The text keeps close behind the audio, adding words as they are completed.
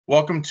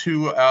Welcome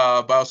to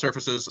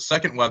Biosurface's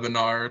second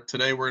webinar.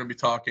 Today we're going to be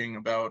talking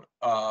about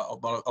a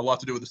lot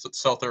to do with the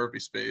cell therapy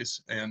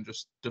space and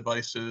just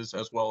devices,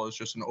 as well as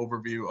just an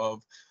overview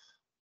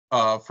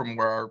of from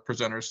where our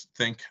presenters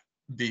think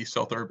the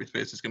cell therapy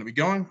space is going to be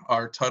going.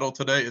 Our title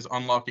today is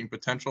Unlocking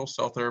Potential: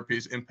 Cell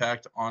Therapy's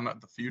Impact on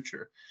the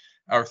Future.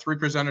 Our three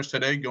presenters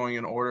today, going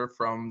in order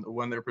from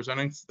when they're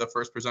presenting. The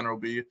first presenter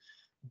will be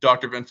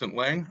Dr. Vincent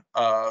Ling,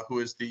 who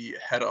is the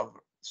head of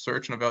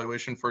Search and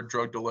Evaluation for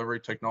Drug Delivery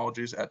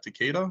Technologies at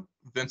Takeda.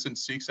 Vincent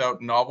seeks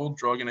out novel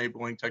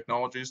drug-enabling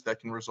technologies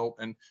that can result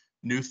in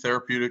new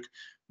therapeutic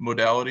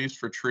modalities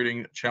for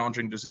treating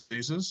challenging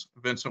diseases.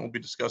 Vincent will be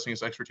discussing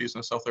his expertise in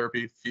the cell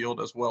therapy field,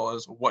 as well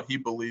as what he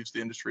believes the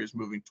industry is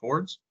moving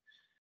towards.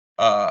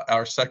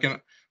 Our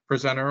second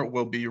presenter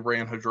will be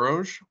Rayan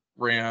Hodroj.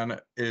 Rayan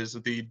is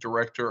the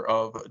Director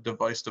of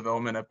Device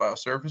Development at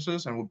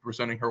Biosurfaces and will be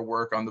presenting her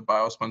work on the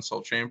BioSpun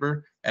cell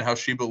chamber and how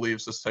she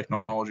believes this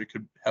technology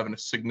could have a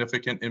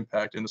significant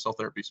impact in the cell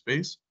therapy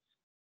space.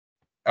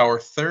 Our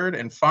third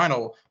and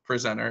final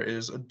presenter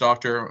is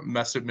Dr.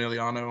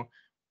 Massimiliano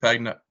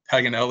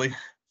Paganeli.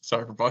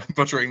 Sorry for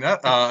butchering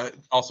that.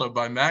 Also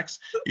by Max.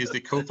 He's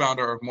the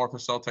co-founder of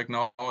Morphocell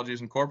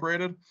Technologies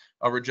Incorporated,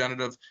 a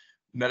regenerative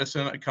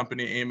medicine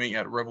company aiming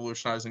at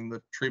revolutionizing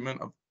the treatment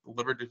of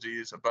liver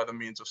disease by the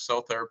means of cell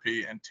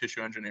therapy and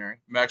tissue engineering.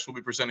 Max will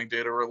be presenting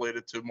data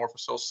related to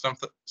Morphocell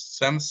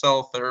stem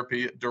cell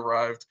therapy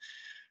derived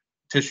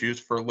tissues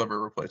for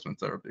liver replacement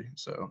therapy.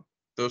 So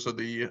those are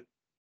the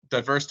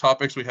diverse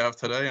topics we have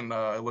today, and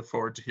I look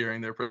forward to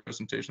hearing their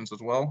presentations as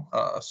well.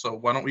 So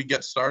why don't we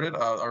get started?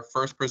 Our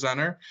first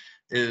presenter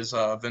is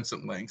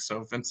Vincent Ling.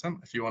 So Vincent,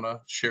 if you want to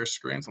share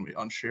screens, let me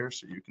unshare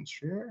so you can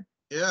share.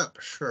 Yeah,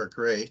 sure,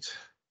 great.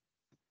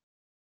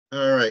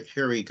 All right,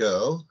 here we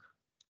go.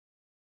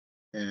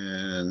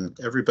 And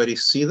everybody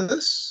see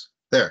this?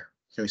 There,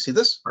 can we see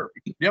this?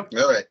 Perfect. Yep.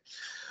 All right.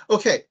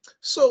 Okay,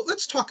 so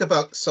let's talk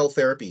about cell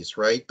therapies,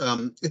 right?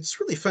 It's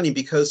really funny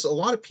because a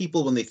lot of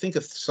people, when they think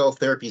of cell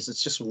therapies,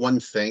 it's just one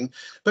thing,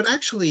 but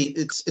actually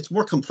it's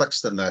more complex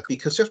than that,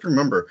 because you have to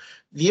remember,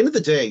 at the end of the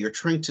day, you're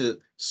trying to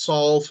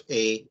solve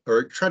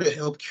or try to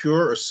help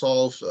cure or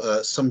solve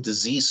some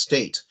disease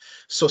state.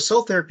 So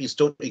cell therapies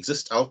don't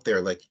exist out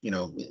there like,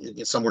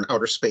 somewhere in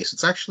outer space.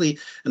 It's actually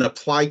an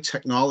applied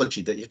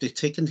technology that you have to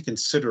take into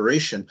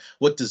consideration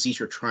what disease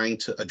you're trying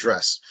to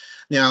address.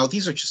 Now,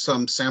 these are just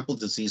some sample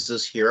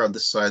diseases here on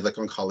this side, like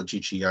oncology,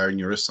 GI, or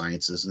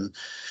neurosciences. And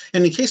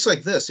in a case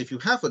like this, if you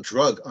have a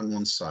drug on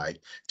one side,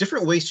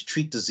 different ways to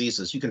treat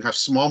diseases, you can have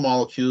small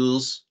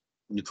molecules,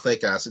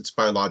 nucleic acids,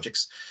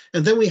 biologics,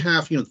 and then we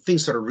have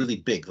things that are really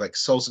big, like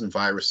cells and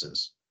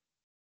viruses.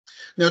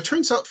 Now, it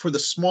turns out for the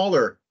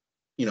smaller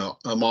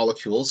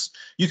molecules,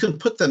 you can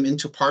put them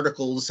into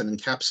particles and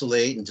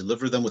encapsulate and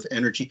deliver them with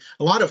energy,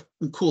 a lot of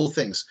cool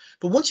things.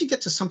 But once you get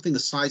to something the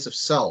size of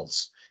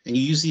cells, and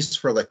you use these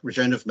for like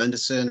regenerative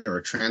medicine or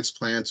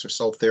transplants or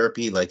cell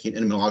therapy, like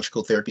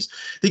immunological therapies,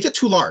 they get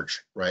too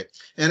large, right?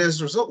 And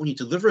as a result, when you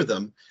deliver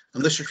them,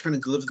 unless you're trying to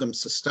deliver them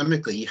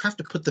systemically, you have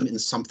to put them in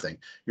something.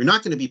 You're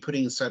not going to be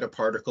putting inside a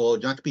particle,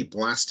 you're not going to be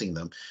blasting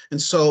them.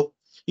 And so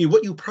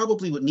what you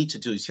probably would need to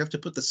do is you have to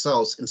put the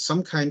cells in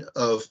some kind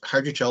of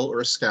hydrogel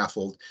or a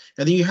scaffold,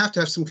 and then you have to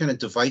have some kind of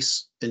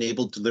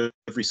device-enabled delivery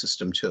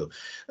system too.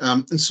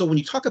 And so when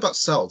you talk about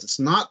cells, it's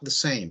not the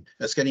same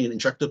as getting an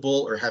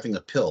injectable or having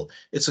a pill.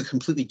 It's a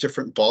completely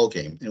different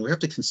ballgame, and we have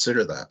to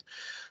consider that.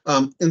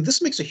 And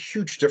this makes a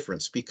huge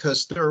difference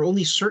because there are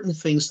only certain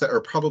things that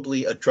are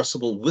probably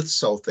addressable with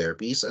cell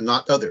therapies and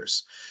not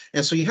others.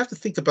 And so you have to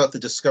think about the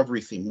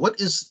discovery theme. What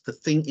is the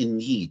thing in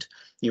need?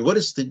 What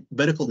is the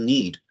medical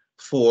need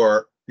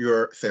for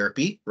your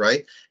therapy,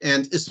 right?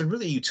 And is there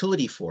really a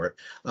utility for it?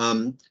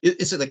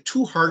 Is it like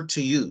too hard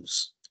to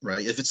use,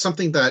 right? If it's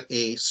something that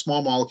a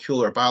small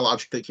molecule or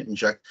biologic that you can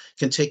inject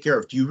can take care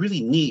of, do you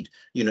really need,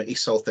 a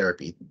cell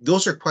therapy?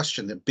 Those are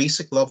questions at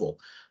basic level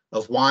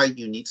of why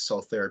you need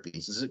cell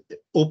therapies. Is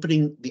it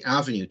opening the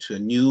avenue to a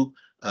new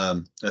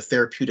a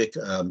therapeutic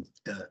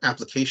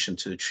application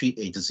to treat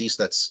a disease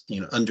that's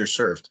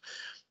underserved?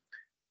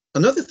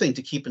 Another thing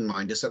to keep in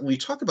mind is that when we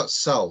talk about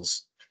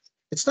cells,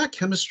 it's not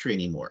chemistry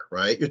anymore,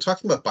 right? You're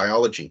talking about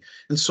biology.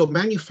 And so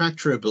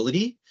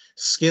manufacturability,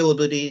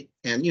 scalability,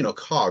 and,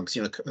 COGS,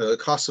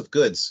 cost of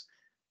goods,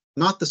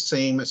 not the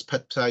same as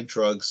peptide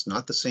drugs,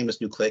 not the same as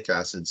nucleic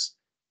acids,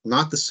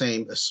 not the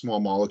same as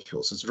small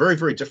molecules. It's very,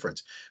 very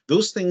different.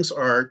 Those things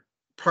are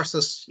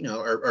process,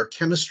 are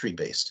chemistry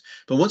based.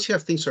 But once you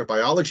have things that are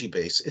biology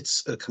based,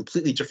 it's a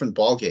completely different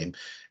ballgame.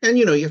 And,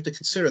 you have to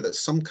consider that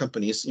some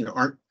companies,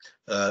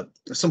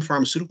 some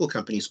pharmaceutical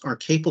companies aren't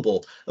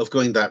capable of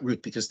going that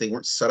route because they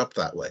weren't set up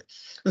that way.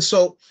 And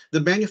so the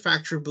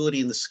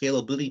manufacturability and the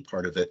scalability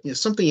part of it is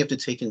something you have to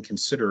take in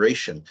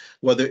consideration,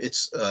 whether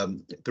it's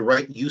the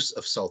right use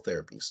of cell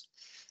therapies.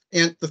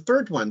 And the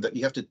third one that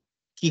you have to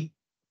keep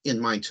in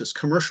mind too is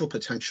commercial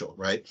potential,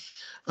 right?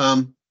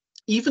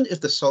 Even if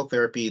the cell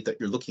therapy that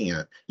you're looking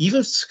at, even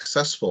if it's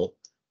successful,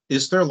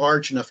 is there a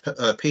large enough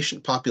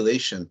patient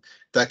population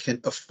that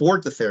can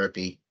afford the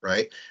therapy,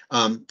 right?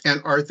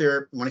 And are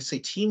there, when I say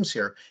teams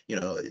here,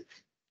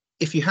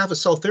 if you have a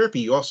cell therapy,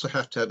 you also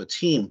have to have a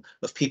team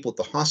of people at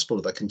the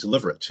hospital that can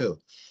deliver it too.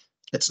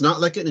 It's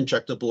not like an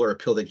injectable or a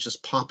pill that you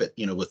just pop it,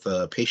 with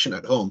a patient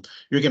at home.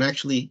 You're going to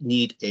actually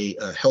need a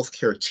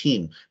healthcare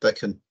team that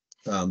can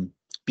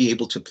be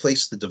able to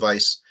place the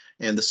device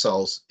and the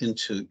cells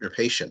into your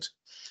patient.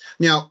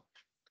 Now,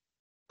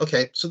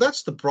 okay, so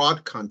that's the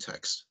broad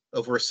context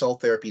of where cell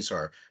therapies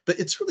are. But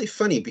it's really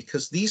funny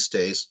because these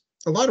days,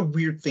 a lot of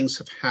weird things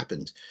have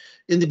happened.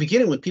 In the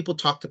beginning, when people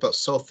talked about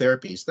cell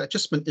therapies, that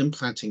just meant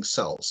implanting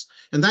cells.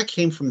 And that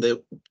came from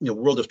the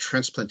world of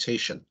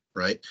transplantation,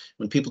 right?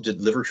 When people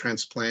did liver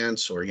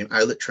transplants or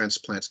islet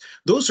transplants,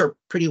 those are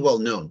pretty well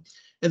known.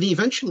 And then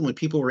eventually, when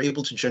people were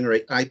able to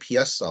generate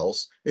iPS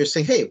cells, they're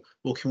saying, hey,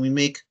 well, can we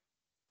make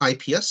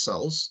iPS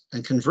cells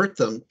and convert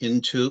them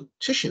into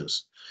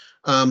tissues?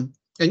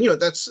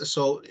 And that's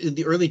so in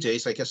the early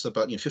days, I guess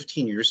about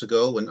 15 years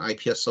ago, when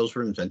iPS cells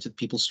were invented,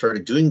 people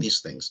started doing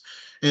these things,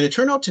 and it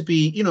turned out to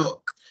be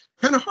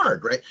kind of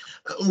hard, right?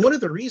 One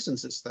of the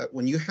reasons is that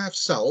when you have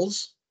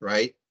cells,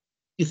 right,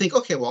 you think,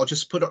 okay, well, I'll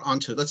just put it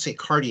onto, let's say,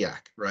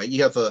 cardiac, right?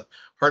 You have a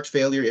heart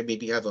failure,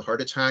 maybe you have a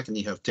heart attack, and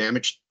you have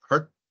damaged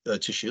heart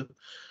tissue.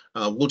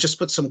 We'll just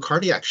put some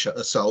cardiac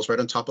cells right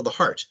on top of the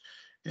heart,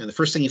 and the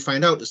first thing you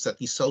find out is that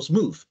these cells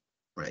move,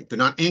 right? They're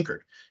not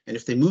anchored. And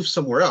if they move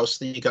somewhere else,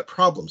 then you got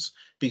problems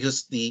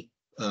because the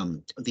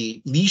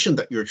lesion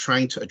that you're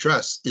trying to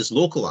address is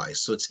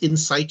localized. So it's in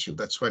situ.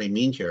 That's what I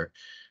mean here,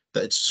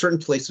 that it's certain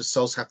places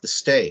cells have to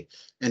stay.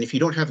 And if you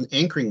don't have an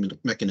anchoring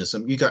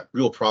mechanism, you got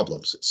real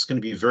problems. It's going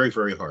to be very,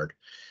 very hard.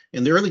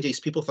 In the early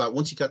days, people thought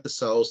once you got the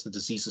cells, the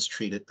disease is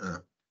treated.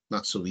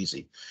 Not so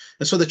easy.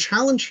 And so the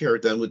challenge here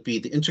then would be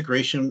the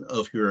integration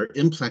of your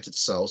implanted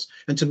cells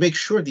and to make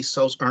sure these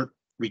cells aren't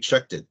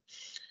rejected.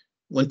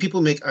 When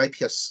people make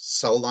iPS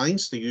cell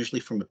lines, they're usually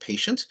from a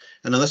patient,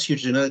 and unless you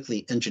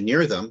genetically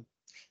engineer them,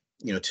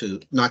 to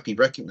not be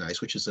recognized,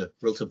 which is a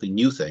relatively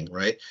new thing,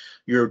 right?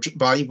 Your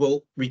body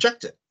will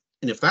reject it.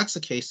 And if that's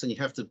the case, then you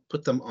have to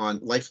put them on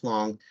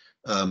lifelong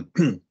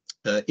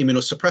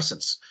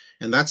immunosuppressants.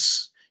 And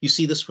you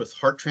see this with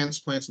heart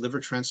transplants, liver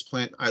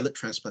transplant, islet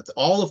transplant.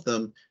 All of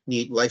them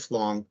need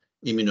lifelong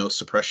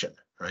immunosuppression,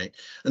 right?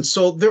 And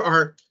so there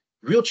are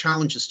real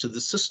challenges to the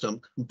system,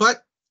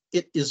 but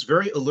it is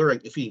very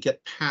alluring if you can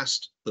get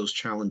past those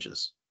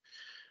challenges.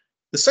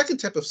 The second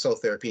type of cell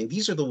therapy, and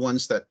these are the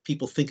ones that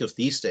people think of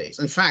these days.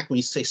 In fact, when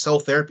you say cell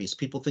therapies,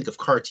 people think of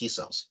CAR T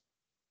cells.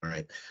 All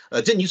right,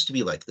 it didn't used to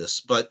be like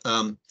this, but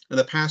in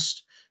the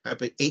past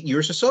about 8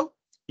 years or so,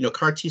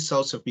 CAR T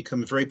cells have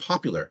become very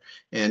popular,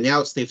 and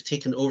now they've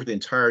taken over the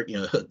entire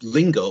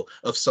lingo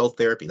of cell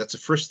therapy. That's the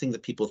first thing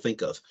that people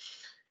think of,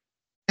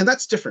 and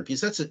that's different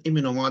because that's an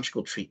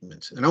immunological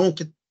treatment. And I won't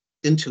get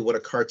into what a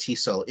CAR T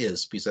cell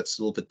is because that's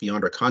a little bit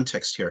beyond our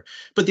context here.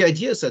 But the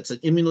idea is that it's an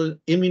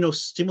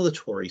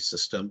immunostimulatory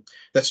system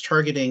that's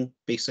targeting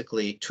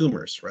basically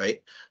tumors,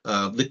 right?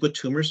 Liquid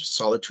tumors,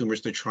 solid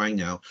tumors they're trying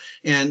now.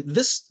 And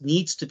this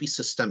needs to be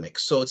systemic.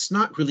 So it's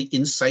not really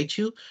in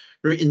situ.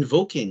 You're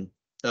invoking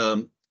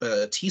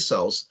T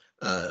cells,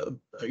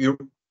 you're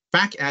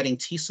back adding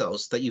T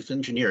cells that you've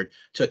engineered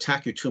to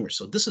attack your tumor.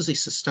 So this is a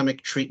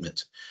systemic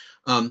treatment.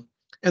 And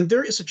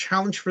there is a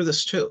challenge for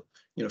this too.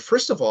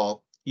 First of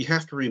all, you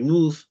have to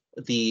remove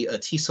the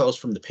T cells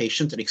from the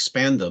patient and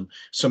expand them.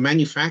 So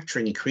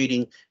manufacturing and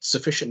creating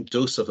sufficient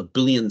dose of 1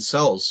 billion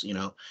cells,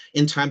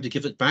 in time to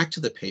give it back to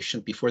the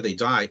patient before they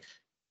die,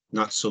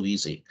 not so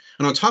easy.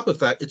 And on top of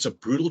that, it's a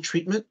brutal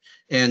treatment.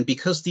 And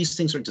because these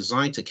things are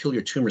designed to kill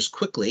your tumors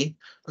quickly,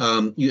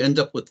 you end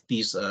up with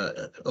these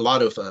a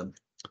lot of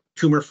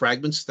tumor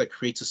fragments that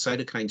creates a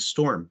cytokine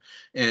storm.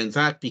 And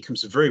that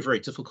becomes very, very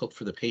difficult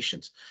for the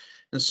patient.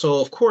 And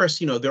so, of course,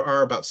 there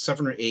are about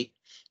 7 or 8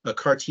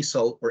 CAR T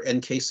cell or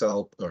NK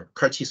cell or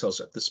CAR T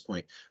cells at this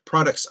point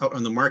products out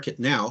on the market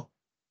now,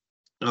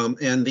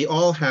 and they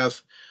all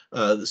have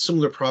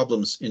similar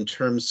problems in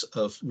terms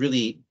of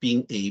really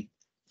being a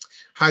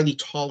highly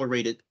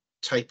tolerated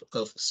type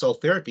of cell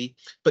therapy,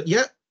 but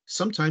yet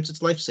sometimes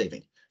it's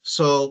life-saving.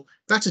 So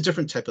that's a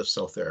different type of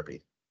cell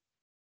therapy.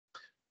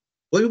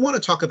 What we want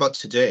to talk about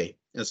today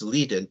as a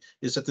lead-in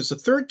is that there's a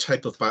third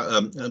type of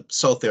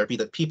cell therapy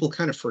that people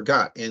kind of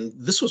forgot, and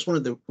this was one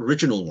of the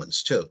original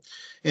ones too.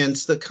 And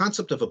it's the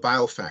concept of a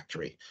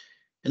biofactory.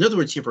 In other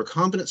words, you have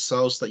recombinant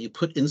cells that you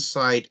put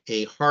inside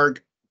a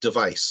hard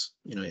device,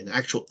 an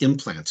actual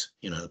implant,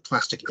 a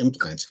plastic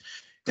implant,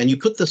 and you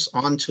put this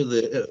onto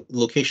the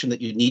location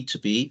that you need to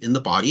be in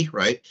the body,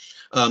 right?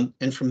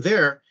 And from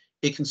there,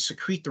 it can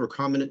secrete the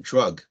recombinant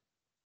drug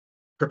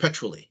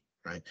perpetually.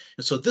 Right.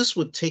 And so this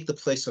would take the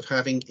place of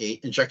having an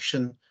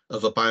injection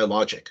of a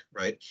biologic,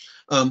 right?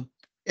 And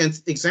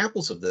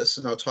examples of this,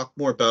 and I'll talk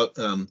more about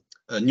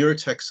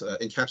Neurotech's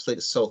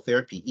encapsulated cell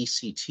therapy,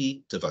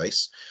 ECT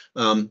device.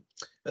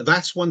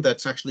 That's one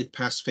that's actually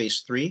past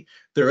phase 3.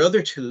 There are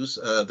other twos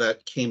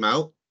that came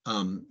out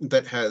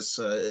that has,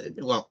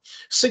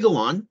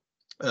 Sigilon,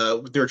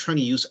 they're trying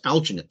to use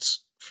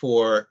alginates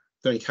for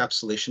their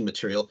encapsulation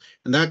material,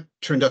 and that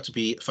turned out to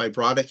be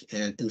fibrotic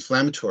and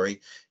inflammatory,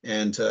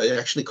 and it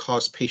actually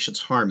caused patients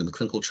harm in the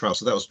clinical trial.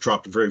 So that was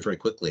dropped very, very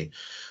quickly.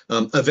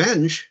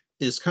 Avenge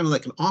is kind of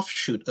like an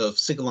offshoot of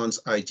Sigilon's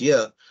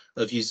idea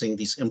of using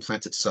these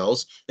implanted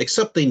cells,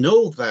 except they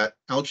know that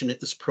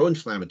alginate is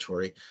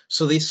pro-inflammatory,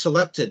 so they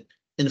selected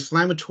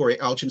inflammatory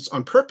alginates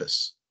on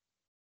purpose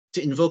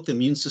to invoke the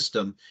immune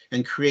system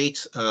and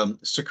create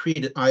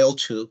secreted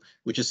IL-2,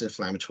 which is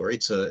inflammatory.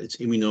 It's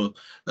cytokine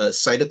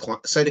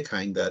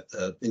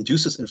that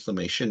induces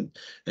inflammation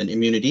and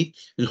immunity,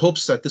 in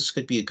hopes that this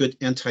could be a good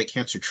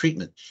anti-cancer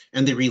treatment.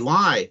 And they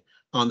rely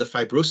on the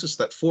fibrosis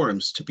that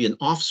forms to be an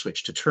off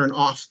switch to turn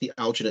off the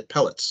alginate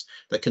pellets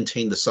that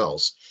contain the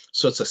cells.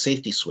 So it's a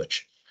safety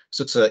switch.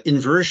 So it's an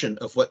inversion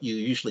of what you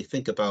usually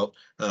think about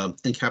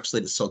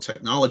encapsulated cell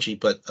technology,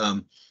 but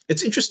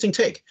it's an interesting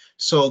take.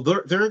 So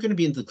they're going to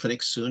be in the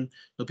clinic soon.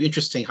 It'll be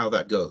interesting how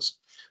that goes.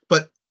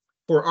 But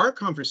for our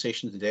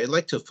conversation today, I'd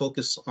like to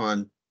focus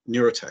on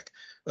Neurotech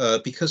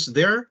because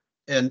they're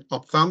an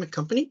ophthalmic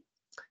company,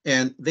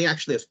 and they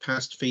actually have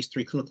passed phase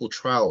 3 clinical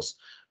trials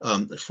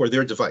for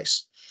their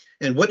device.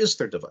 And what is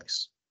their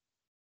device?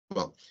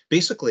 Well,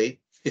 basically,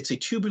 it's a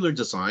tubular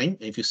design.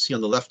 And if you see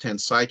on the left-hand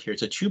side here,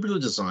 it's a tubular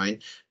design,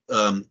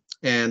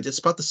 and it's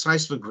about the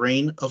size of a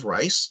grain of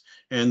rice.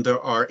 And there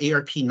are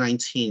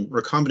ARP19,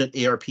 recombinant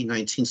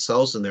ARP19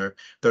 cells in there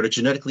that are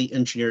genetically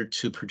engineered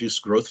to produce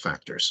growth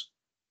factors.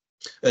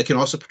 It can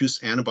also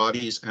produce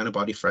antibodies,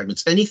 antibody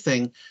fragments,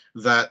 anything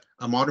that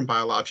a modern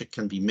biologic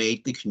can be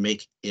made, they can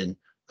make in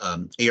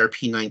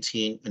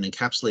ARP19 and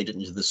encapsulate it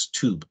into this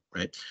tube,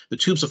 right? The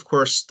tubes, of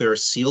course, they're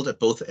sealed at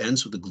both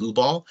ends with a glue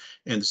ball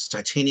and this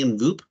titanium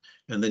loop,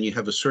 and then you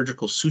have a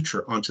surgical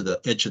suture onto the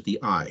edge of the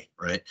eye,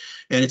 right?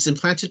 And it's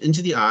implanted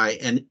into the eye,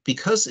 and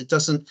because it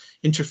doesn't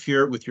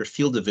interfere with your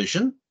field of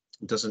vision,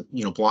 it doesn't,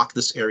 block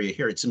this area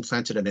here, it's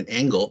implanted at an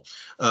angle,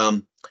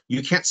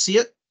 you can't see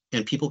it,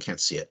 and people can't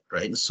see it,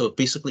 right? And so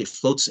basically it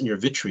floats in your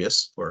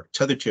vitreous or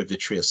tethered to your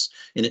vitreous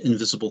in an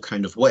invisible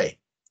kind of way.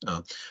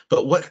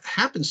 But what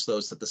happens, though,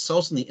 is that the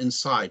cells on the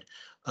inside,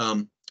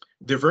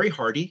 they're very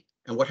hardy.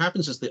 And what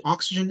happens is the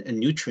oxygen and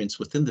nutrients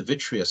within the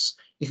vitreous,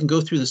 you can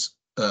go through this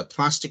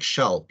plastic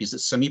shell because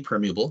it's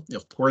semi-permeable, you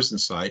have pores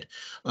inside,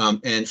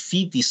 and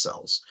feed these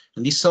cells.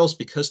 And these cells,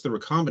 because they're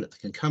recombinant, they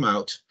can come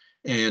out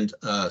and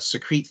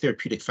secrete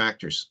therapeutic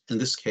factors, in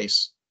this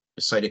case,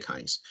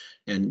 cytokines.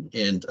 And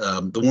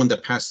the one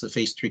that passed the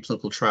phase 3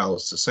 clinical trial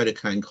is a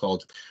cytokine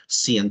called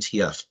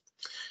CNTF.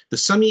 The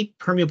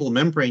semi-permeable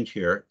membrane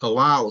here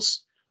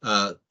allows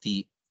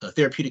the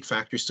therapeutic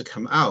factors to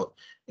come out,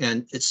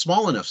 and it's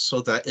small enough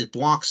so that it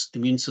blocks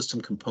immune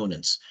system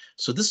components.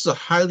 So this is a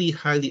highly,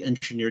 highly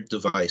engineered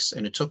device,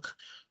 and it took,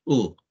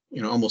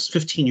 almost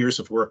 15 years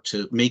of work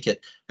to make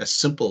it as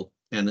simple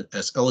and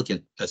as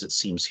elegant as it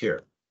seems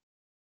here.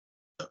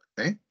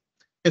 Okay,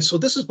 and so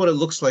this is what it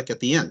looks like at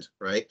the end,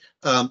 right?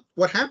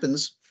 What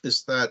happens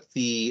is that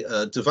the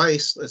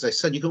device, as I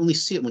said, you can only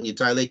see it when you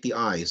dilate the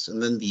eyes,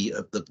 and then the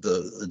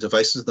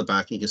device is in the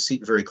back, and you can see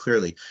it very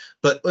clearly.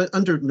 But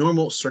under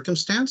normal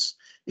circumstance,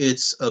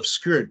 it's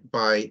obscured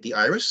by the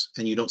iris,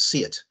 and you don't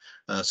see it.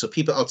 So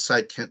people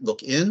outside can't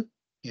look in,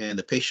 and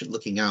the patient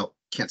looking out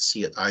can't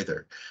see it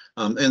either.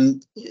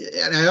 And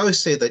I always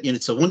say that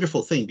it's a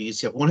wonderful thing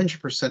because you have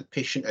 100%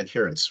 patient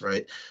adherence,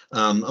 right?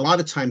 A lot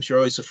of times you're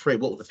always afraid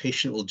what the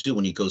patient will do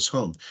when he goes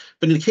home.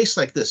 But in a case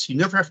like this, you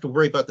never have to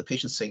worry about the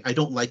patient saying, I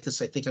don't like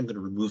this, I think I'm going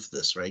to remove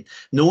this, right?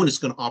 No one is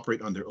going to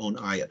operate on their own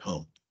eye at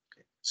home.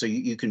 So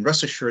you can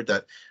rest assured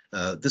that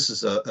this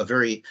is a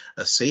very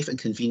safe and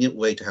convenient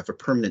way to have a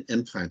permanent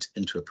implant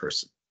into a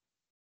person.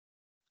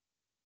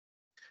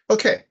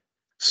 Okay.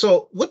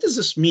 So what does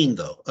this mean,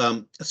 though?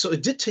 So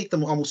it did take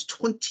them almost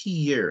 20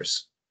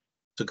 years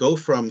to go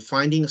from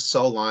finding a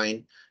cell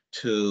line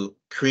to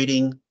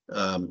creating,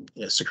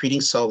 secreting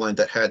cell line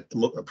that had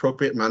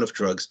appropriate amount of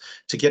drugs,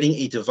 to getting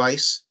a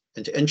device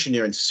and to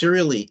engineer and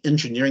serially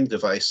engineering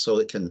device so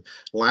it can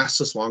last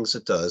as long as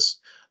it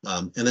does,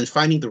 and then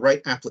finding the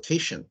right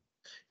application.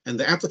 And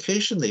the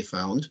application they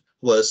found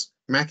was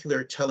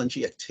macular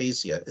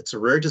telangiectasia. It's a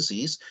rare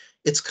disease.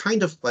 It's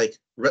kind of like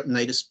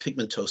retinitis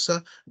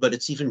pigmentosa, but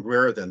it's even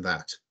rarer than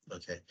that.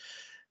 Okay.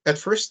 At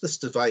first, this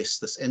device,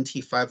 this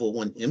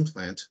NT501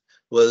 implant,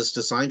 was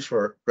designed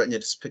for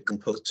retinitis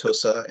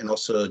pigmentosa and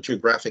also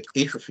geographic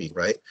atrophy,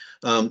 right?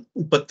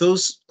 But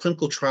those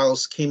clinical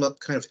trials came up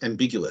kind of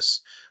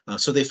ambiguous.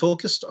 So they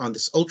focused on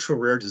this ultra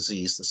rare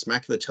disease, this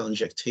macular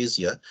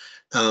telangiectasia,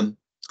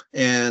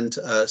 and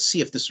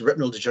see if this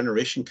retinal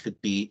degeneration could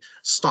be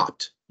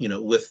stopped,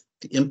 with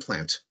the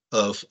implant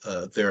of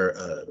their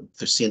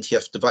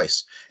CNTF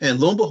device. And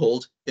lo and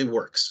behold, it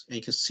works. And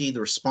you can see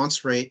the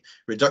response rate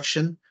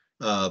reduction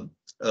of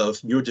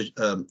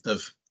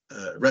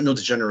retinal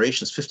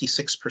degeneration is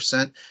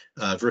 56%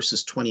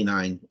 versus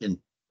 29 in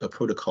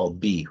protocol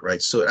B,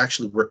 right? So it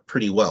actually worked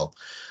pretty well.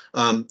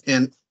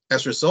 And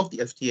as a result, the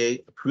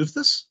FDA approved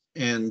this,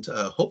 and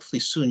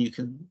hopefully soon you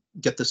can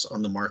get this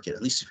on the market.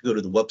 At least if you go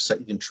to the website,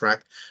 you can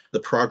track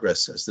the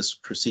progress as this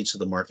proceeds to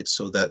the market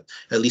so that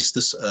at least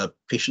this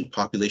patient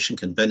population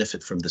can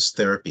benefit from this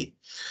therapy.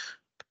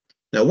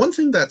 Now, one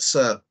thing that's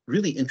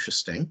really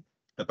interesting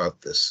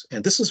about this,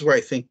 and this is where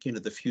I think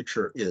the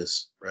future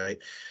is, right?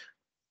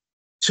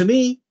 To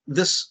me,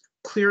 this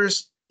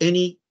clears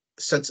any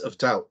sense of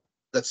doubt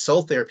that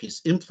cell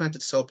therapies,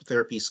 implanted cell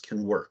therapies,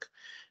 can work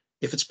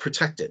if it's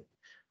protected,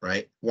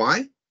 right?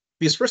 Why?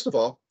 Because first of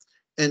all,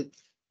 and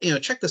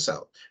check this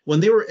out. When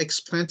they were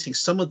explanting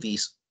some of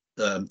these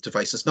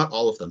devices, not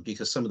all of them,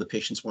 because some of the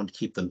patients want to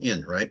keep them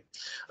in, right?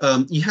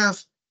 You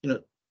have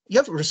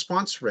a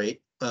response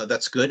rate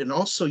that's good, and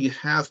also you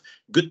have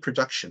good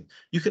production.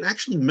 You can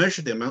actually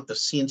measure the amount of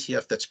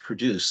CNTF that's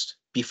produced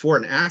before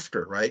and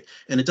after, right?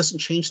 And it doesn't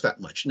change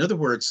that much. In other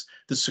words,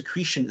 the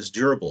secretion is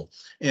durable.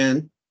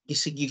 And you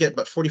see, you get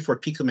about 44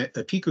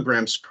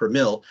 picograms per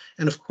mil.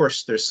 And of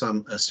course, there's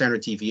some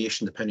standard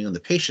deviation depending on the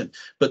patient.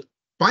 But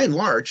by and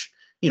large,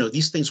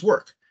 these things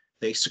work.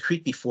 They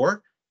secrete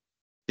before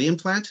they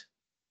implant,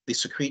 they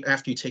secrete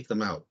after you take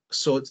them out.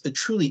 So it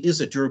truly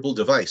is a durable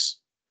device.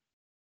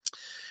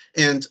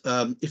 And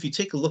if you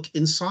take a look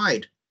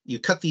inside, you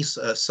cut these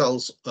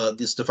cells,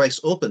 this device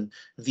open,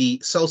 the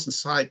cells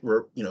inside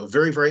were,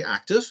 very, very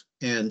active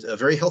and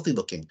very healthy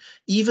looking,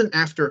 even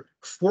after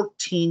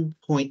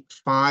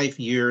 14.5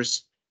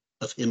 years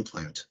of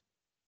implant.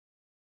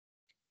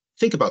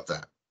 Think about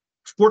that,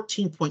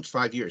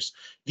 14.5 years.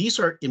 These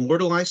are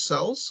immortalized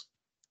cells,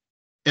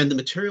 and the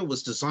material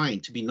was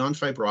designed to be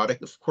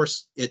non-fibrotic. Of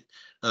course, it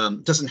they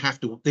don't have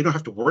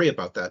to worry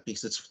about that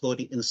because it's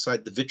floating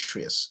inside the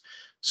vitreous.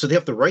 So they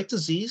have the right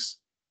disease,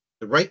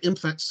 the right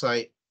implant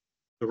site,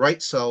 the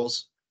right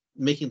cells,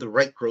 making the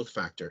right growth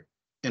factor,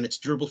 and it's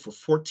durable for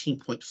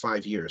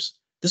 14.5 years.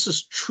 This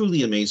is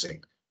truly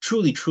amazing,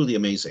 truly, truly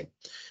amazing.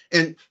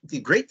 And the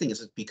great thing is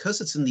that because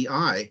it's in the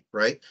eye,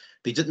 right,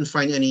 they didn't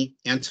find any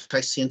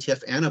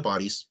anti-CNTF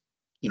antibodies,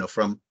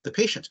 from the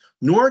patient,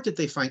 nor did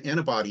they find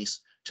antibodies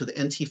to the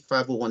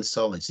NT501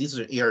 cell lines. These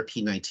are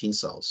ARP19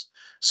 cells.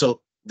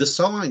 So the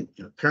cell line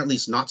apparently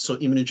is not so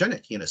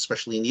immunogenic,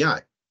 especially in the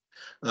eye.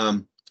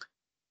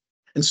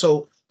 And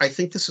so I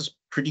think this is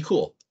pretty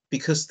cool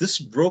because this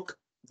broke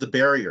the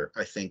barrier,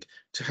 I think,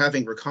 to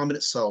having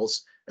recombinant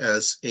cells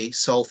as a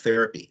cell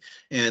therapy.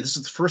 And this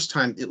is the first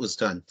time it was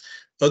done.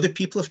 Other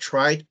people have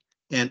tried,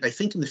 and I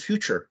think in the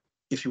future,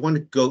 if you want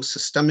to go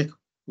systemic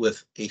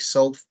with a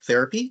cell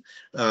therapy,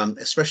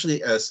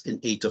 especially as in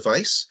a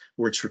device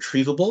where it's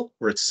retrievable,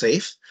 where it's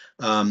safe,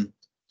 I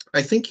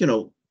think,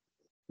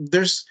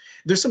 there's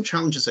some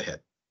challenges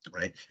ahead,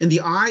 right? And the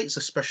eye is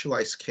a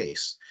specialized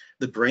case.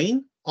 The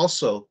brain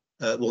also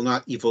will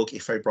not evoke a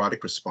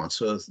fibrotic response.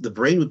 So the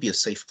brain would be a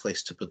safe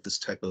place to put this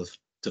type of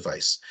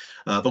device.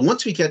 But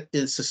once we get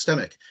in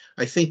systemic,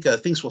 I think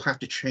things will have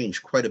to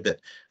change quite a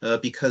bit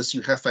because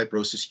you have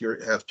fibrosis, you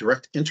have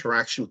direct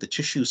interaction with the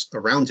tissues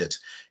around it,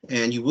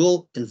 and you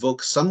will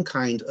invoke some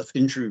kind of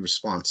injury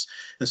response.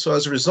 And so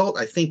as a result,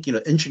 I think,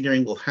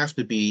 engineering will have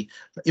to be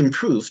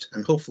improved,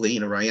 and hopefully,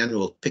 Rayan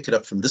will pick it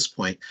up from this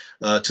point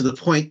to the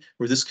point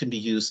where this can be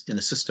used in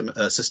a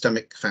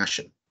systemic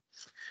fashion.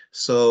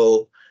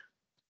 So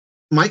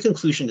my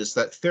conclusion is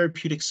that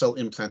therapeutic cell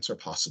implants are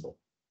possible.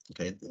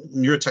 Okay,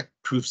 Neurotech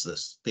proves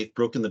this. They've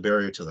broken the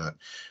barrier to that.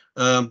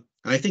 And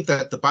I think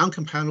that the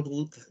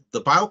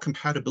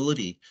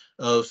biocompatibility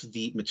of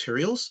the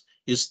materials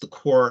is the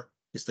core,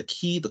 is the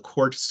key, the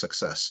core to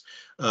success.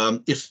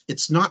 If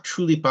it's not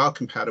truly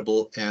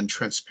biocompatible and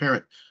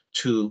transparent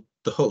to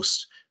the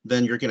host,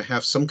 then you're going to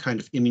have some kind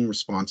of immune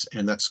response,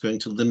 and that's going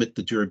to limit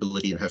the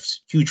durability and have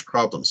huge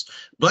problems.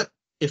 But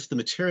if the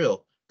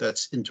material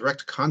that's in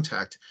direct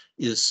contact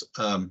is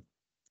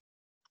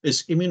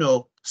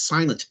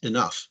immunosilent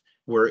enough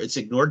where it's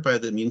ignored by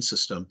the immune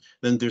system,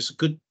 then there's a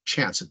good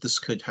chance that this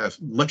could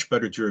have much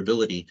better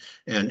durability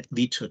and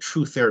lead to a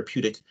true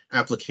therapeutic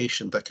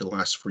application that could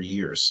last for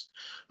years.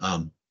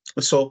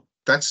 So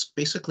that's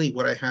basically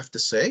what I have to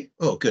say.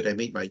 Oh, good, I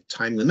made my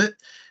time limit,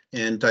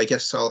 and I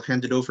guess I'll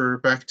hand it over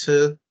back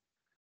to,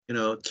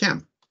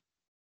 Cam.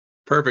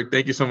 Perfect.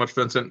 Thank you so much,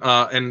 Vincent.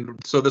 And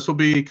so this will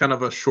be kind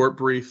of a short,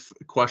 brief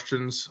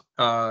questions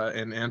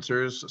and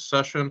answers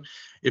session.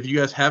 If you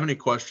guys have any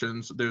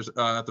questions, there's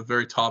at the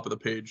very top of the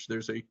page,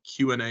 there's a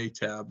Q&A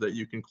tab that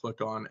you can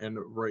click on and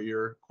write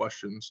your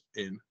questions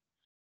in.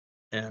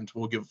 And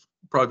we'll give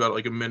probably about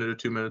like a minute or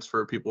 2 minutes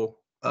for people.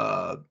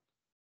 The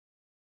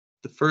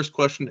first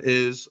question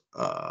is,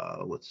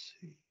 let's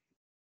see.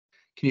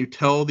 Can you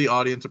tell the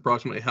audience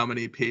approximately how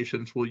many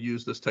patients will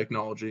use this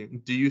technology?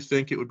 Do you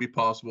think it would be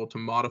possible to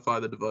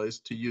modify the device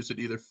to use it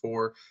either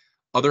for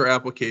other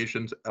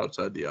applications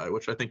outside the eye,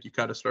 which I think you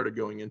kind of started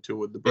going into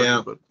with the brain?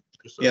 Yeah. But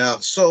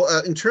So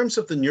in terms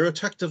of the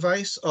Neurotech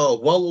device,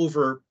 well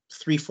over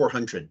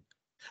 300-400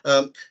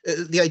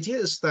 The idea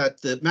is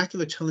that the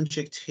macular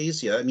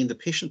telangiectasia, I mean, the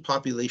patient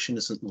population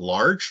isn't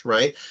large,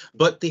 right?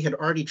 But they had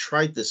already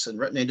tried this in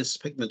retinitis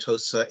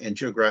pigmentosa and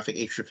geographic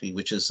atrophy,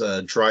 which is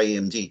dry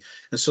AMD.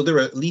 And so there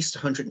were at least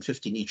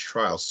 150 in each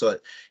trial. So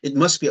it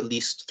must be at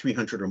least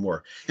 300 or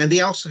more. And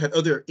they also had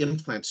other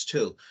implants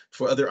too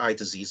for other eye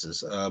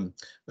diseases.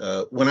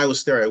 When I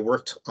was there, I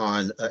worked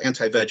on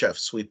anti-VEGF.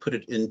 So we put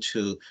it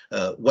into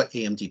wet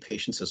AMD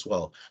patients as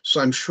well.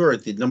 So I'm sure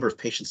the number of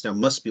patients now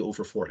must be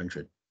over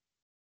 400.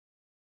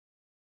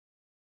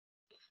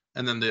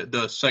 And then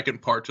the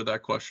second part to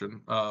that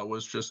question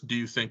was just, do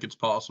you think it's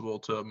possible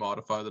to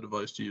modify the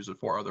device to use it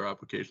for other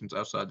applications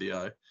outside the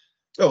eye?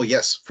 Oh,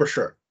 yes, for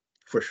sure.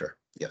 For sure.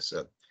 Yes.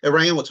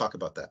 Rayan will talk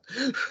about that.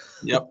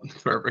 Yep,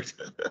 perfect.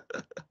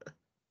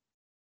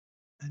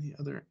 Any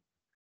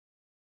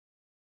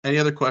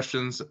other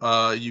questions?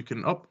 You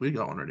can, oh, we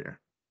got one right here.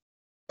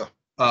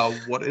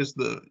 What is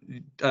the,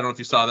 I don't know if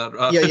you saw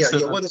that.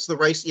 Yeah. What is the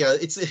rice? Yeah,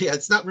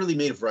 it's not really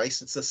made of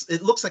rice.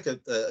 It looks like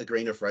a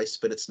grain of rice,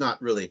 but it's not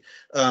really.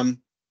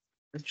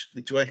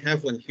 Actually, do I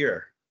have one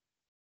here?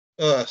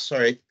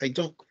 Sorry, I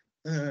don't.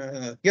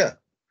 Yeah.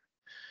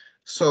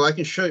 So I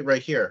can show it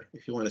right here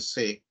if you want to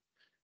see.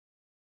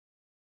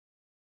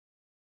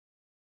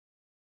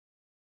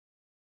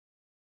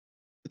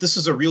 This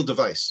is a real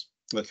device,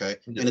 okay?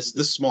 And it's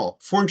this small,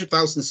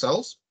 400,000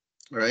 cells.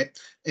 All right.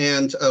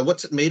 And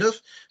what's it made of?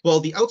 Well,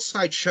 the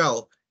outside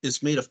shell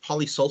is made of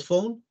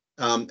polysulfone,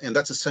 and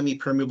that's a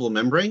semi-permeable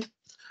membrane.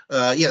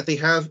 Yeah, they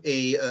have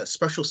a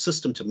special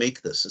system to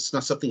make this. It's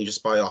not something you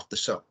just buy off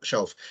the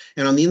shelf.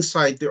 And on the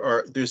inside,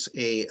 there's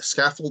a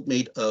scaffold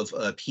made of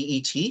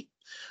PET,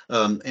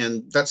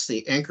 and that's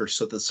the anchor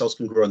so the cells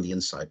can grow on the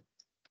inside.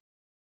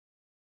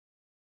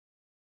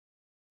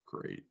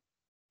 Great.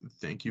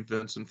 Thank you,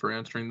 Vincent, for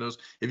answering those.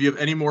 If you have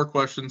any more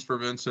questions for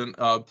Vincent,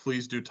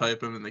 please do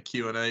type them in the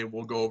Q&A.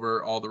 We'll go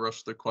over all the rest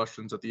of the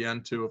questions at the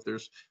end too, if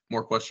there's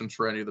more questions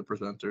for any of the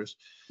presenters.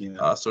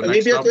 Yeah. So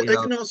next maybe up,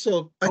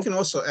 I can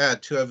also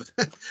add to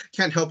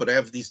can't help it. I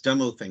have these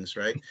demo things,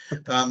 right?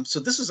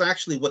 So this is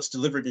actually what's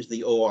delivered into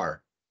the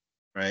OR,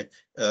 right?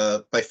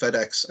 By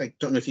FedEx. I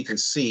don't know if you can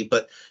see,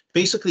 but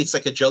basically it's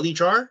like a jelly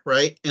jar,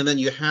 right? And then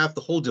you have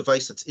the whole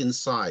device that's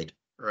inside,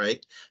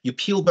 right? You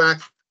peel back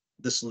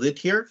this lid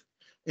here,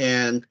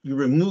 and you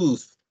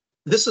remove,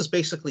 this is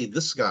basically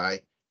this guy,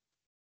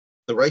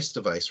 the rice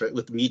device, right,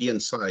 with media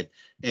inside.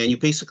 And you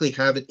basically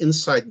have it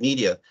inside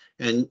media.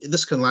 And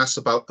this can last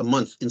about a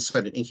month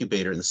inside an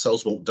incubator, and the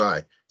cells won't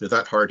die. They're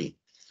that hardy.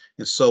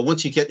 And so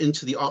once you get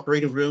into the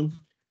operating room,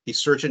 the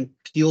surgeon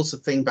peels the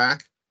thing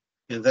back,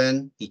 and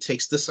then he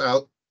takes this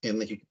out,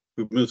 and then he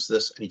removes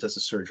this, and he does the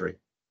surgery.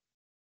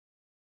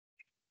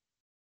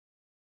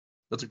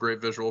 That's a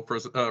great visual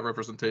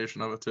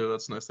representation of it too.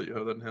 That's nice that you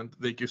have that in hand.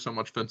 Thank you so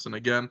much, Vincent,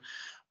 again.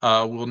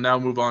 We'll now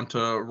move on to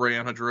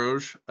Rayan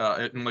Hodroj.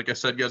 And like I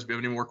said, guys, if you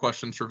have any more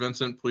questions for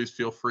Vincent, please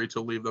feel free to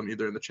leave them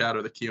either in the chat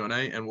or the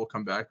Q&A, and we'll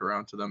come back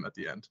around to them at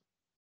the end.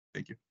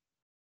 Thank you.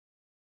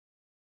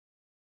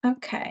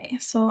 Okay,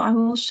 so I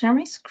will share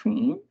my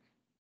screen.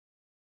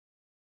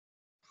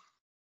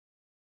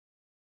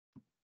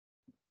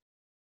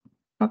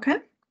 Okay.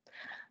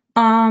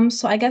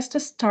 So I guess to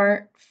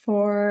start,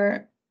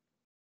 for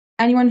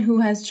anyone who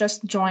has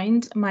just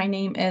joined, my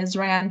name is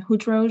Rayan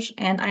Hodroj,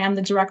 and I am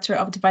the Director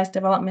of Device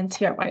Development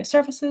here at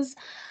Biosurfaces.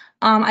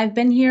 I've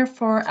been here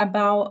for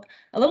about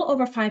a little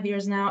over 5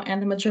 years now,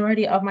 and the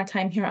majority of my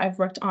time here, I've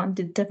worked on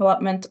the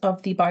development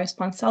of the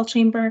BioSpawn cell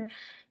chamber.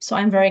 So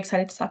I'm very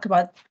excited to talk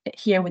about it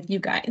here with you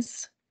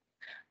guys.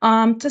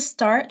 To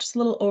start, just a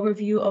little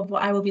overview of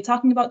what I will be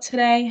talking about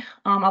today.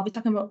 I'll be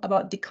talking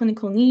about the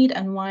clinical need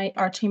and why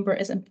our chamber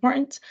is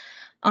important.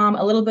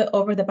 A little bit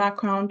over the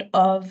background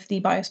of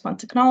the BioSpawn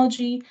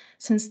technology.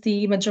 Since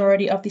the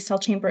majority of the cell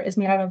chamber is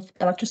made out of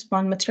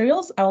electrospun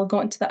materials, I will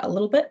go into that a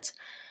little bit.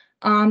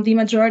 The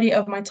majority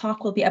of my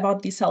talk will be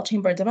about the cell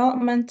chamber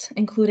development,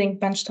 including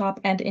benchtop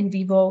and in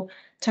vivo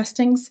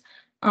testings.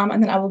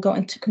 And then I will go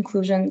into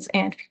conclusions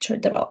and future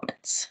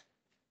developments.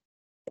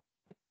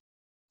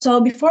 So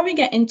before we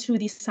get into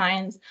the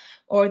science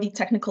or the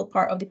technical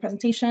part of the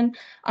presentation,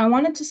 I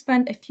wanted to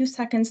spend a few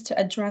seconds to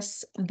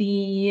address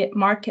the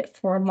market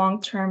for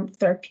long-term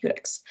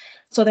therapeutics.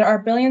 So there are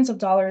billions of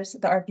dollars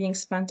that are being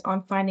spent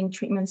on finding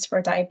treatments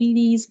for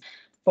diabetes,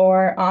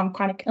 for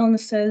chronic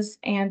illnesses,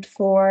 and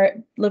for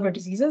liver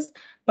diseases,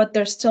 but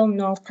there's still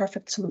no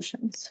perfect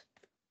solutions.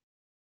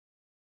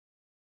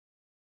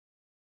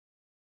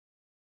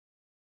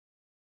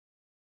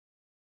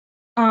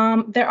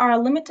 There are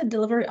limited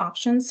delivery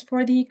options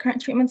for the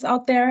current treatments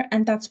out there,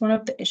 and that's one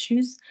of the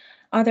issues.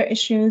 Other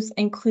issues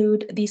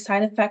include the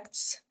side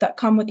effects that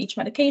come with each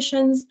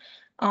medications,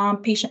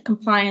 patient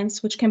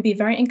compliance, which can be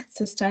very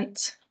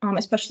inconsistent,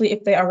 especially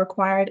if they are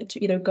required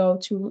to either go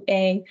to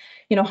a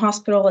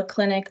hospital, a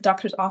clinic,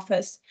 doctor's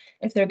office,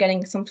 if they're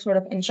getting some sort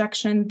of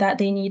injection that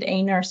they need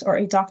a nurse or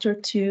a doctor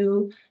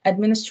to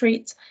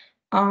administrate.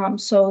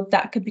 So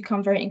that could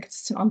become very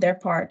inconsistent on their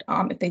part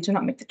if they do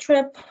not make the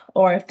trip,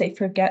 or if they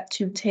forget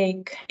to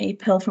take a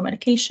pill for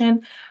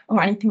medication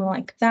or anything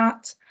like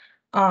that.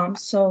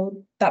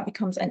 So that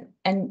becomes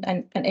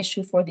an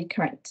issue for the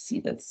current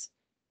diseases.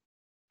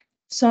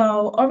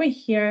 So over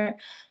here,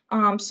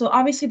 so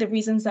obviously the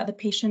reasons that the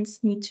patients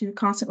need to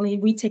constantly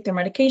retake their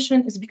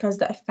medication is because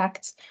the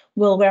effects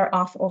will wear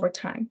off over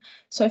time.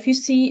 So if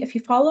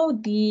you follow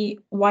the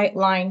white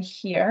line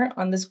here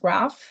on this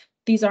graph,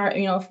 these are,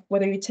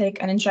 whether you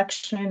take an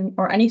injection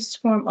or any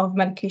form of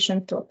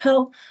medication through a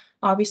pill,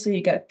 obviously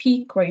you get a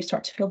peak where you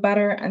start to feel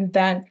better, and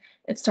then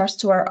it starts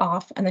to wear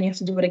off, and then you have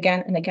to do it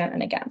again and again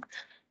and again.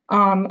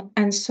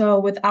 And so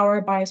with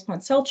our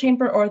biospawn cell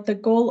chamber, or the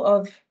goal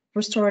of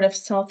restorative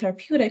cell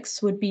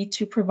therapeutics would be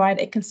to provide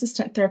a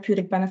consistent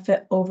therapeutic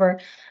benefit over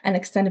an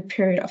extended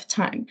period of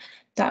time.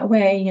 That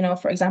way,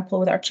 for example,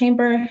 with our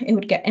chamber, it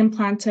would get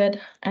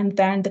implanted, and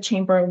then the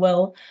chamber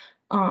will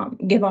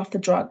give off the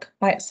drug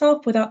by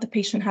itself without the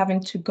patient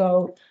having to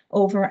go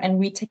over and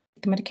retake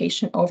the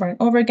medication over and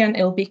over again.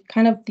 It will be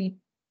kind of the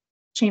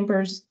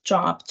chamber's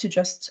job to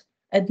just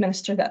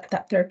administer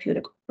that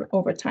therapeutic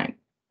over time.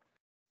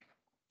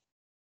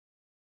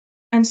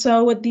 And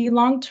so with the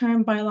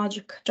long-term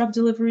biologic drug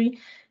delivery,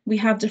 we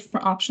have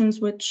different options,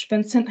 which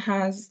Vincent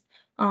has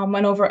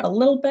went over a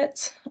little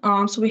bit.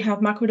 So we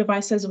have macro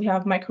devices, we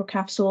have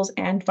microcapsules,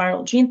 and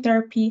viral gene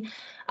therapy.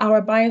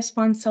 Our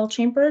biospawn cell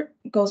chamber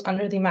goes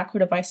under the macro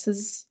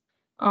devices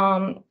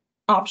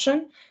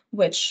option,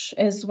 which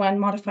is when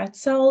modified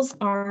cells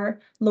are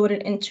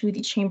loaded into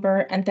the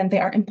chamber and then they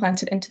are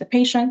implanted into the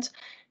patient.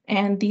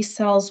 And these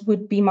cells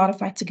would be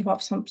modified to give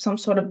off some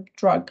sort of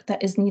drug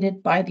that is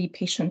needed by the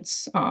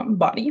patient's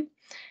body.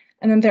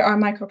 And then there are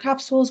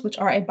microcapsules, which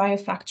are a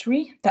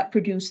biofactory that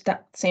produce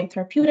that same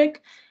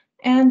therapeutic.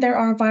 And there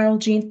are viral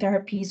gene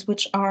therapies,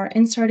 which are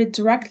inserted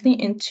directly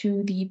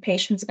into the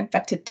patient's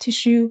infected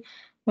tissue,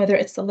 whether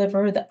it's the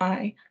liver, the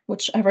eye,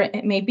 whichever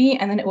it may be,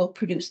 and then it will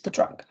produce the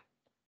drug.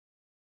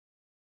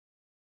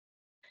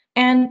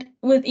 And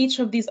with each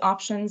of these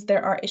options,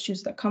 there are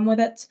issues that come with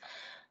it.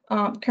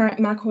 Current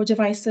macro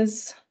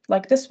devices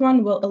like this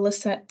one will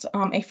elicit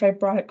a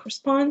fibrotic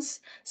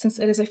response since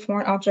it is a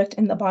foreign object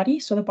in the body,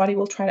 so the body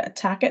will try to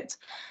attack it.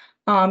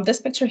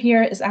 This picture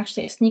here is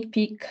actually a sneak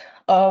peek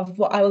of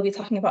what I will be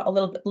talking about a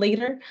little bit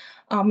later.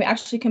 We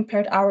actually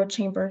compared our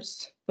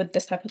chambers with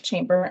this type of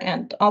chamber,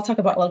 and I'll talk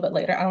about it a little bit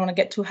later. I don't want to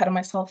get too ahead of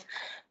myself,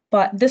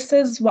 but this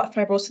is what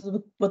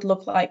fibrosis would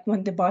look like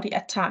when the body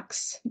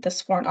attacks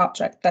this foreign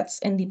object that's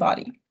in the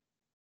body.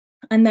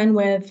 And then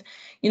with,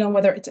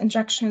 whether it's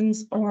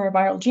injections or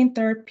viral gene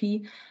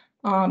therapy,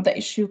 the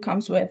issue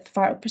comes with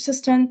viral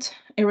persistent,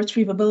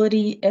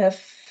 irretrievability.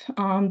 If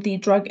the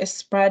drug is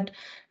spread,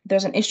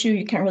 there's an issue,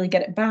 you can't really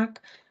get it back,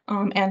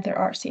 and there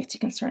are safety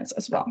concerns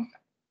as well.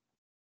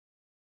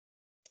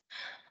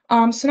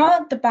 So now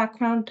that the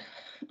background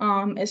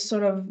is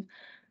sort of,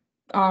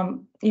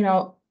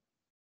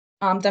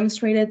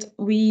 demonstrated,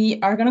 we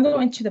are going to go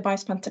into the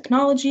biospawn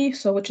technology,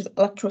 which is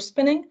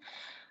electrospinning.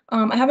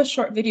 I have a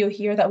short video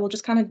here that will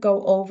just kind of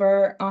go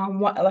over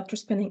what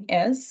electrospinning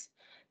is.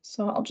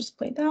 So I'll just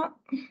play that.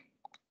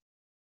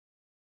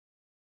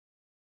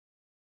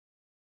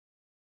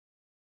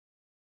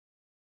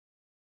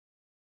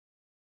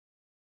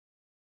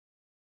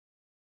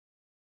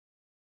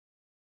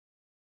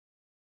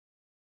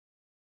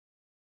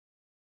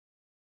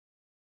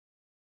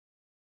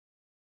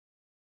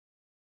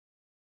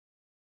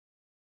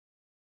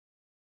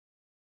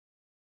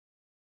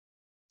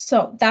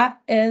 So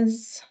that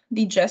is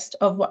the gist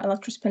of what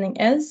electrospinning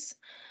is.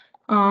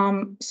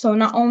 So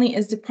not only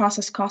is the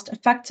process cost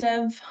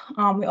effective,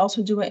 we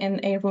also do it in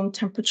a room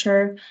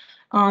temperature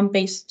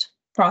based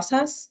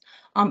process.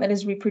 It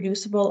is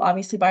reproducible.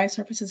 Obviously,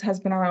 biosurfaces has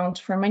been around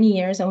for many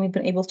years, and we've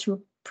been able to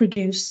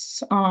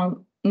produce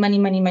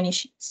many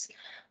sheets.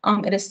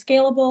 It is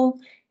scalable,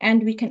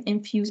 and we can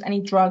infuse any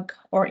drug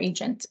or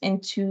agent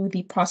into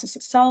the process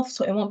itself.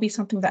 So it won't be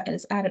something that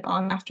is added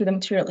on after the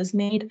material is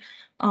made.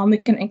 We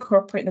can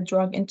incorporate the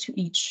drug into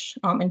each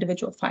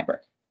individual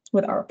fiber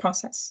with our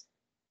process.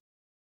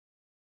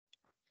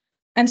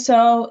 And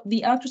so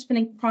the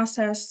electrospinning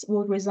process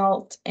will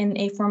result in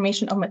a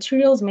formation of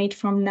materials made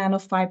from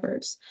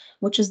nanofibers,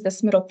 which is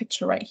this middle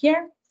picture right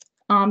here.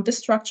 This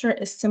structure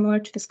is similar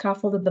to the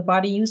scaffold that the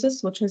body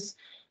uses, which is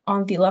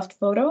on the left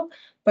photo,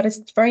 but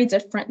it's very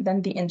different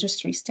than the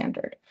industry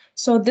standard.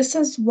 So this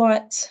is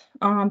what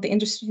the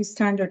industry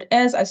standard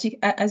is. As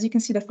you can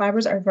see, the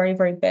fibers are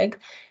very big,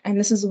 and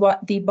this is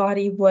what the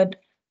body would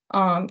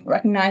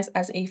recognize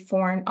as a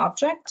foreign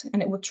object,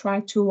 and it would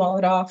try to wall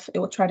it off. It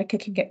would try to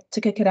kick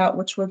it out,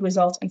 which would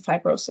result in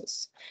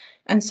fibrosis.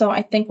 And so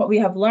I think what we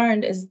have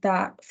learned is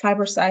that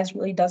fiber size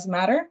really does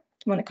matter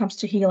when it comes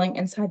to healing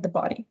inside the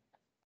body.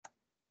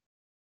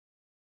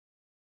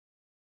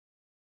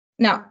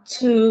 Now,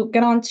 to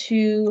get on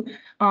to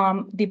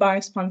the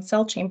biospawn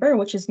cell chamber,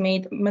 which is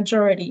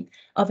majority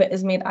of it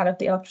is made out of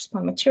the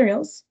electrospawn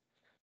materials.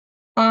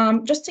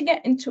 Just to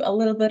get into a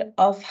little bit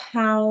of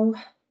how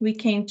we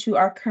came to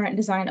our current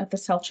design of the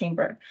cell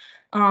chamber.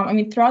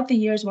 Throughout the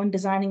years when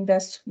designing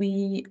this,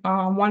 we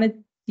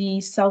wanted the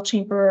cell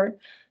chamber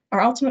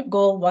Our ultimate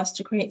goal was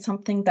to create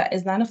something that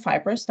is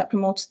nanofibrous, that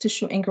promotes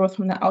tissue ingrowth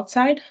from the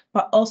outside,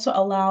 but also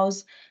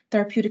allows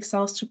therapeutic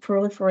cells to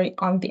proliferate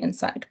on the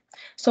inside.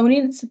 So we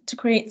needed to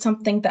create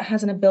something that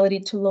has an ability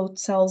to load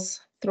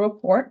cells through a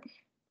port,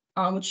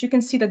 which you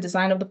can see the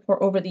design of the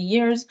port over the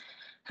years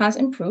has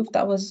improved.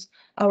 That was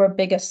our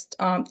biggest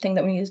thing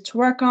that we needed to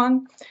work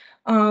on.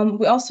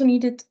 We also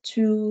needed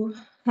to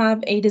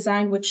have a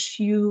design which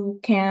you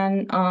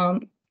can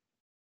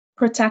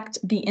protect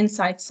the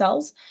inside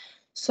cells.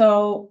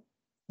 So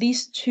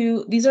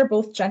these are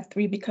both Gen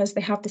 3 because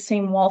they have the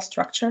same wall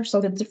structure. So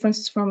the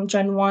difference from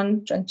Gen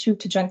 1, Gen 2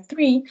 to Gen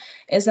 3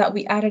 is that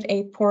we added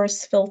a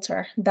porous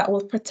filter that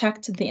will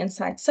protect the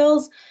inside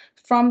cells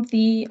from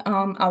the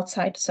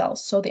outside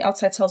cells. So the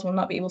outside cells will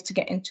not be able to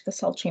get into the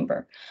cell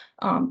chamber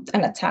and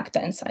attack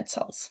the inside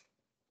cells.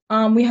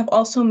 We have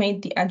also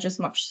made the edges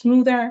much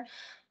smoother.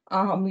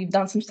 We've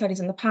done some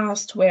studies in the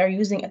past where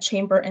using a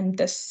chamber in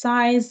this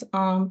size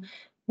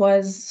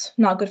was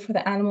not good for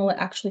the animal. It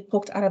actually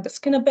poked out of the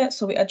skin a bit.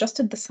 So we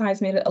adjusted the size,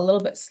 made it a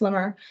little bit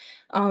slimmer.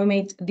 We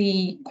made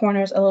the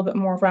corners a little bit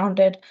more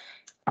rounded.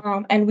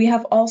 And we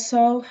have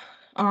also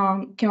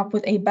came up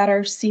with a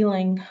better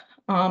sealing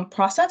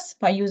process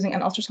by using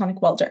an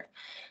ultrasonic welder.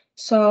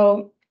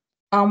 So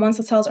once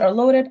the cells are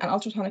loaded, an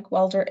ultrasonic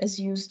welder is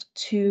used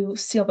to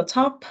seal the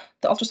top.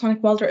 The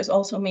ultrasonic welder is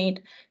also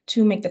made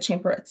to make the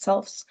chamber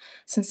itself,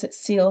 since it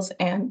seals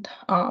and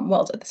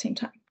welds at the same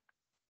time.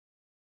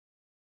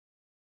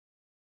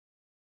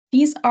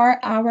 These are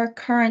our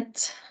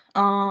current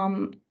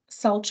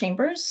cell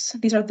chambers.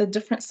 These are the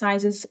different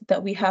sizes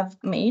that we have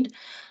made.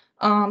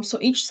 So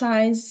each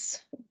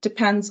size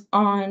depends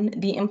on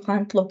the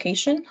implant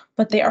location,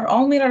 but they are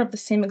all made out of the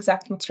same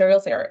exact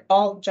materials. They are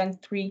all Gen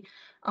 3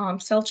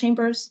 cell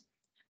chambers.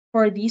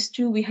 For these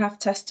two, we have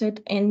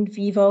tested in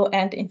vivo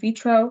and in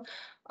vitro.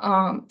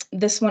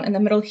 This one in the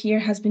middle here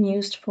has been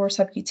used for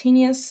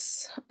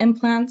subcutaneous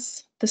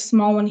implants. The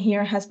small one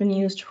here has been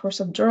used for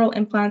subdural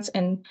implants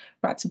in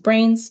rats'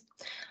 brains.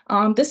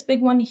 This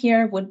big one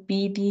here would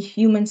be the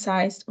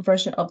human-sized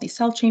version of the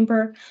cell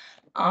chamber,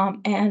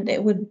 and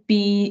it would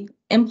be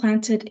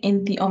implanted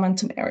in the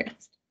omentum area.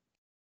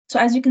 So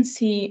as you can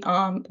see,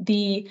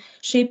 the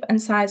shape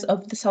and size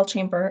of the cell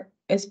chamber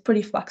is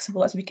pretty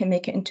flexible, as we can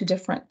make it into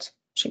different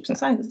shapes and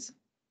sizes.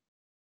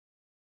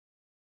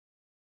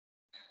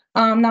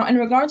 Now, in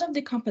regards of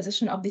the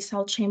composition of the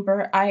cell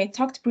chamber, I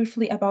talked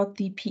briefly about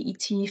the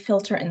PET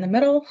filter in the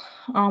middle,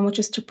 which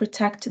is to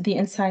protect the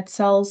inside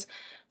cells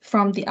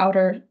from the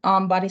outer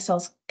body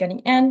cells getting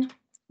in.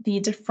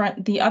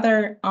 The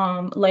other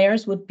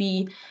layers would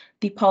be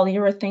the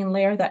polyurethane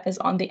layer that is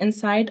on the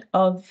inside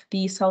of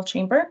the cell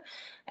chamber.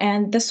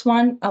 And this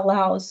one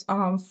allows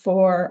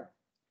for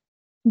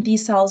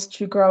these cells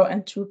to grow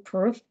and to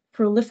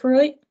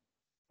proliferate.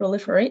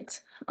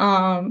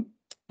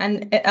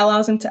 And it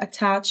allows them to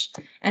attach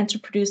and to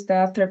produce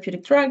the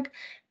therapeutic drug.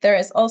 There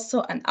is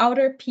also an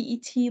outer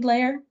PET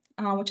layer,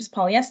 which is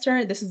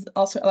polyester. This is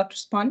also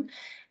electrospun.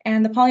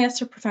 And the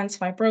polyester prevents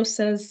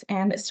fibrosis,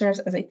 and it serves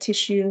as a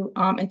tissue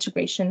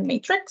integration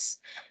matrix.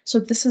 So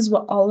this is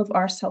what all of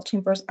our cell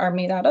chambers are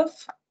made out of.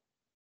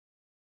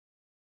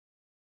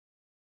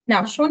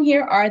 Now, shown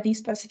here are the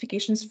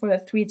specifications for the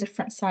 3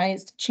 different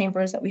sized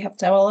chambers that we have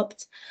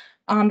developed.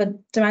 The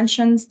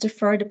dimensions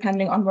differ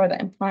depending on where the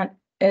implant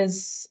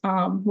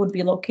would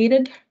be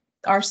located.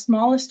 Our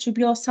smallest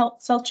tubular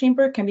cell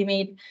chamber can be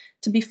made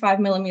to be 5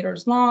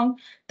 millimeters long,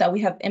 that we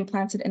have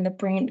implanted in the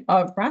brain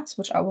of rats,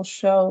 which I will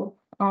show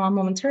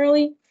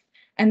momentarily.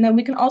 And then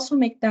we can also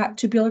make that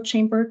tubular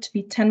chamber to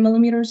be 10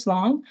 millimeters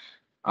long,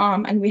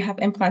 and we have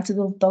implanted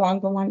the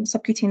longer one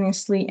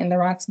subcutaneously in the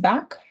rat's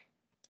back.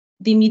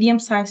 The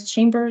medium-sized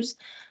chambers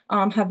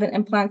have been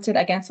implanted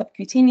again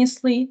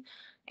subcutaneously,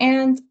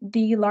 and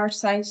the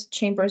large-sized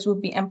chambers will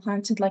be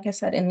implanted, like I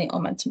said, in the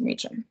omentum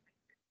region.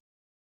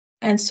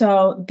 And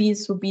so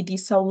these will be the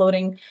cell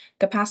loading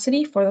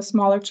capacity for the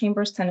smaller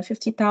chambers, 10 to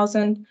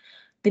 50,000.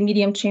 The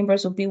medium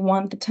chambers will be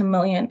 1 to 10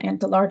 million, and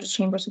the larger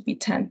chambers will be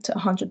 10 to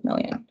 100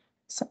 million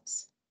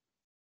cells.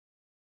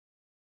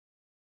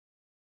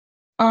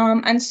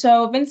 And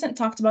so Vincent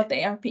talked about the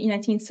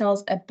ARPE19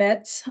 cells a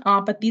bit,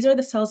 but these are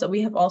the cells that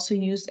we have also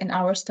used in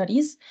our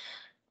studies.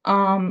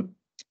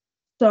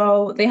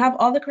 So they have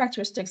all the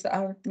characteristics that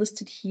are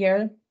listed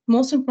here.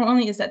 Most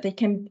importantly is that they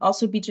can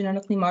also be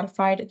genetically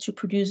modified to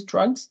produce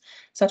drugs,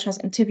 such as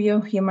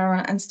Entyvio,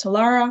 Humira, and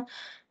Stelara.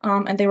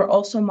 And they were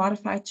also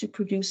modified to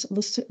produce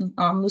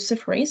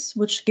luciferase,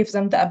 which gives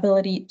them the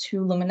ability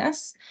to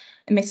luminesce.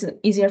 It makes it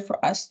easier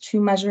for us to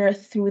measure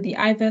through the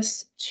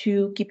IVUS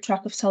to keep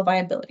track of cell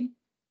viability.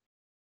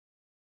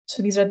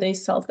 So these are the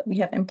cells that we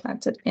have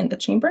implanted in the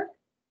chamber.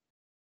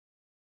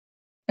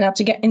 Now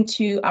to get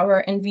into our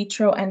in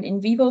vitro and in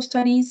vivo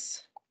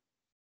studies.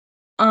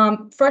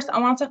 First, I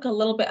want to talk a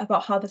little bit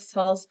about how the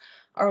cells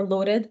are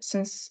loaded,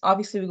 since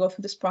obviously we go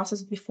through this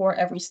process before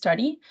every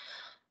study.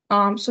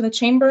 So the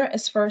chamber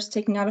is first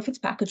taken out of its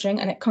packaging,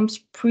 and it comes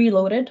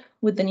preloaded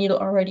with the needle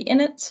already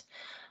in it.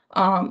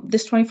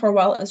 This 24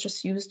 well is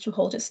just used to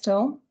hold it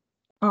still.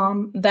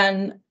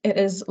 Then it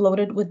is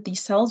loaded with the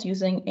cells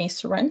using a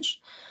syringe.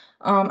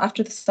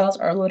 After the cells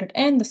are loaded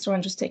in, the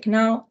syringe is taken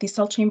out. The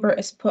cell chamber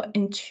is put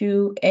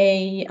into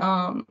a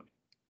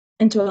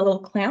little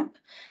clamp,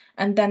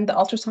 and then the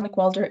ultrasonic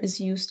welder is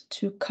used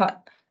to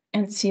cut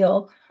and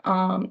seal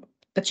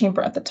the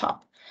chamber at the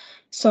top.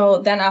 So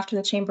then after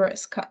the chamber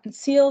is cut and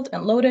sealed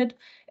and loaded,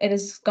 it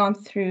is gone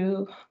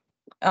through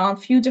a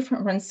few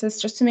different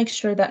rinses just to make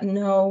sure that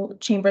no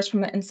chambers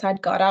from the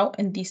inside got out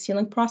in the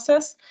sealing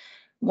process.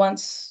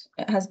 Once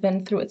it has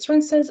been through its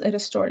rinses, it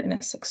is stored in a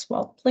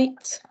 6-well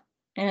plate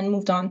and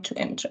moved on to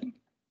imaging.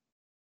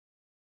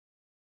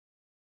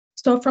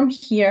 So from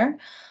here,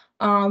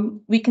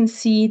 we can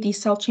see the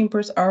cell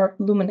chambers are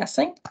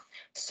luminescing.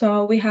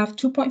 So we have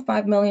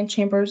 2.5 million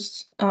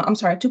chambers,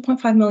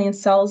 2.5 million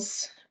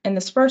cells in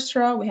this first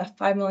row. We have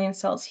 5 million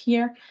cells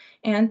here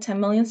and 10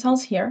 million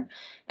cells here.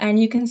 And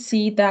you can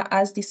see that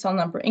as the cell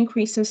number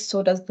increases,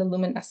 so does the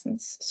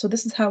luminescence. So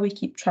this is how we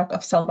keep track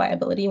of cell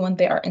viability when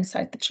they are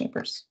inside the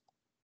chambers.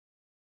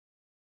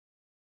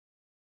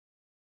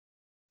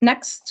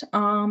 Next,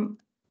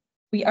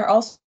 we can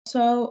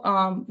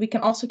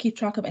also keep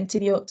track of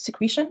antibio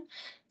secretion.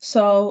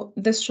 So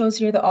this shows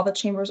here that all the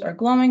chambers are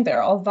glowing,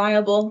 they're all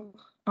viable.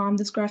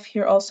 This graph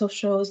here also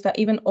shows that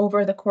even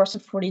over the course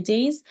of 40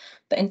 days,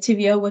 the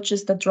antibio, which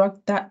is the drug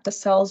that the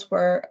cells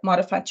were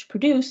modified to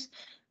produce,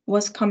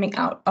 was coming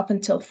out up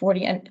until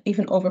 40 and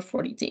even over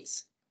 40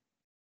 days.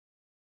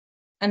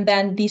 And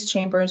then these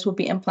chambers will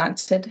be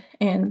implanted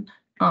in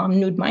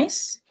nude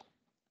mice,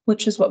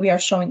 which is what we are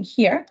showing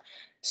here.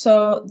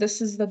 So this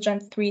is the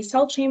Gen 3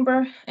 cell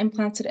chamber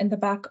implanted in the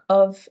back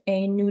of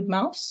a nude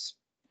mouse.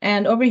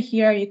 And over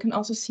here, you can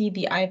also see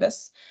the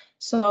IVUS.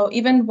 So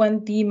even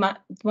when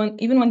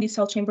these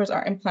cell chambers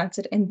are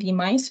implanted in the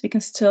mice, we can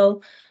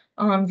still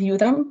view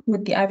them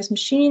with the IVUS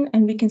machine,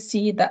 and we can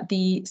see that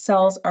the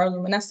cells are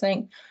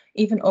luminescing.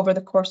 Even over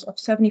the course of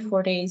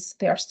 74 days,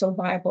 they are still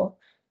viable,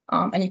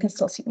 and you can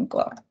still see them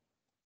glow.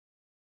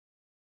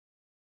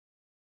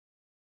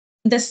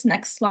 This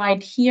next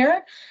slide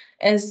here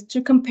is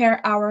to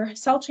compare our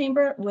cell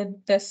chamber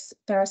with this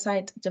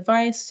Therasite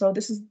device. So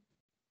this is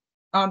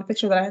the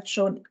picture that I had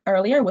showed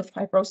earlier with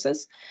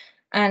fibrosis.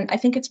 And I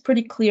think it's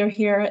pretty clear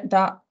here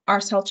that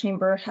our cell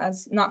chamber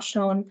has not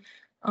shown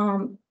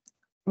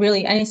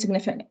really any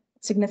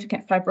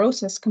significant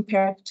fibrosis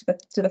compared to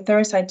the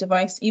Therasite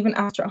device, even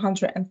after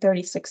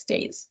 136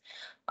 days.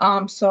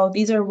 So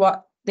these are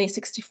what day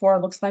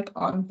 64 looks like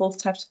on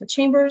both types of the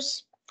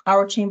chambers.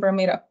 Our chamber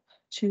made up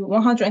to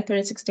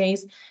 136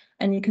 days,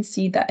 and you can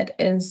see that it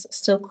is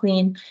still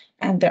clean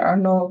and there are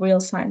no real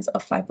signs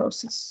of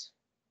fibrosis.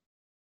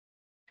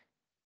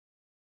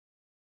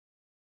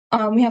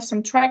 We have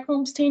some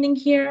trichrome staining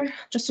here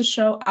just to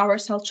show our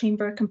cell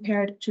chamber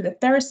compared to the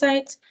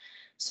Therasite.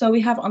 So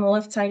we have on the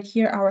left side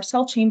here our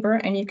cell chamber,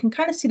 and you can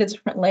kind of see the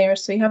different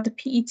layers. So you have the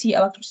PET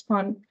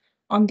electrospun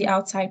on the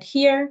outside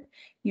here.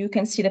 You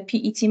can see the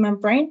PET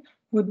membrane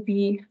would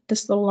be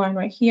this little line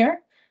right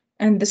here.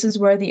 And this is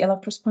where the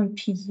electrospun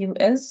PU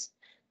is.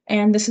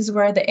 And this is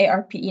where the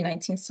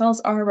ARPE19 cells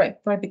are,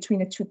 right between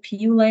the two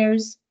PU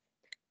layers.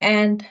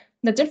 And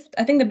I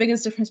think the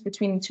biggest difference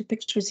between the two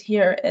pictures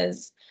here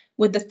is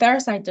with the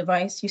Therasite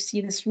device, you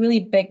see this really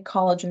big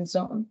collagen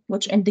zone,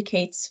 which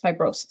indicates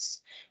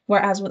fibrosis.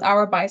 Whereas with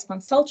our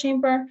biospun cell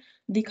chamber,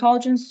 the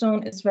collagen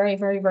zone is very,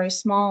 very, very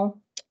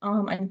small.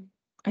 And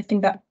I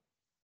think that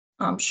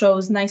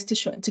shows nice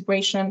tissue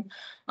integration.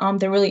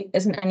 There really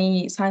isn't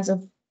any signs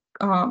of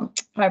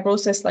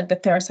fibrosis like the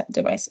Therasite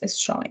device is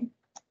showing.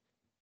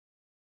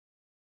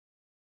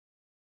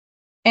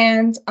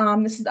 And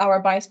this is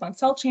our biospun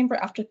cell chamber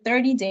after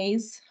 30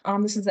 days.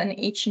 This is an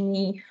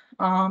H&E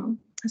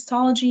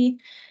histology.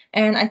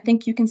 And I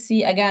think you can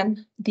see,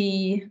 again,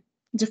 the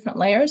different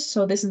layers.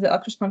 So this is the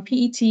electrospun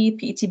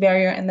PET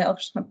barrier, and the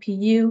electrospun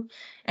PU.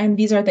 And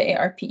these are the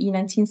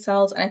ARPE19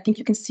 cells. And I think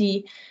you can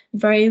see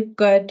very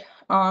good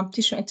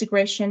tissue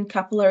integration.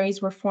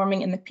 Capillaries were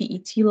forming in the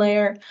PET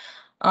layer.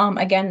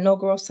 Again, no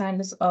growth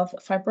signs of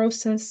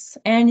fibrosis.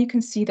 And you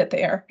can see that the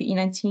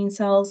ARPE19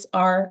 cells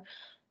are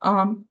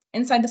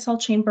inside the cell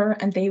chamber,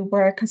 and they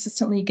were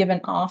consistently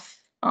given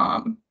off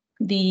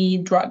the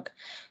drug.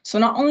 So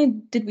not only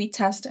did we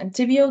test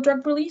Entyvio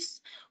drug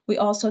release, we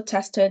also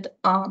tested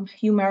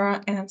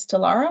Humira and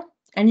Stelara.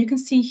 And you can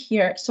see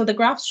here, so the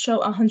graphs show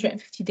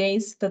 150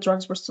 days, the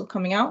drugs were still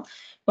coming out,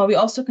 but we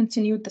also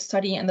continued the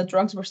study and the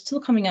drugs were still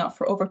coming out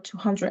for over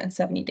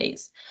 270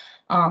 days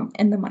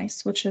in the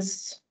mice, which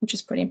is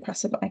pretty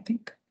impressive, I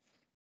think.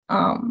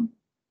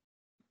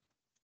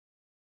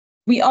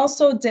 We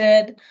also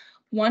did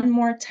one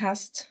more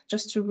test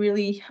just to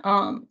really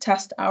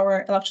test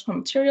our electrospun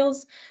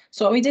materials.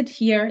 So what we did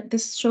here,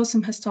 this shows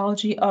some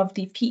histology of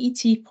the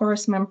PET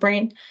porous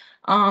membrane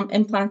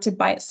implanted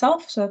by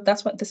itself. So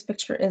that's what this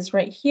picture is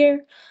right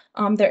here.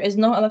 There is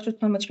no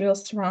electrospun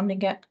materials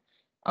surrounding it,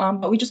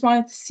 but we just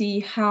wanted to see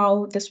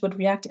how this would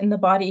react in the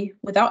body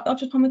without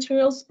electrospun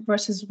materials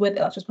versus with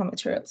electrospun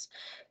materials.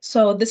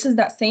 So this is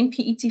that same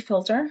PET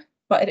filter,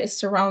 but it is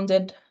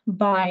surrounded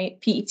by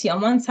PET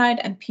on one side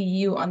and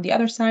PU on the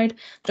other side,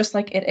 just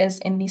like it is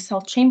in the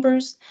cell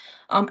chambers.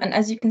 And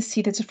as you can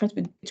see, the difference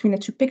between the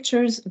two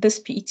pictures, this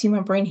PET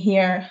membrane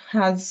here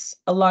has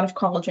a lot of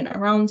collagen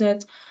around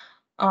it.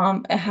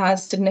 It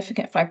has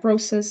significant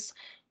fibrosis,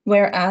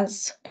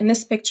 whereas in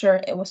this picture,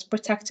 it was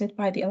protected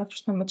by the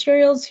electrospun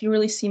materials. You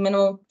really see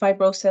minimal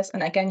fibrosis,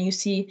 and again, you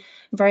see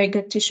very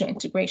good tissue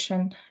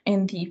integration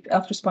in the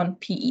electrospun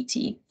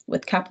PET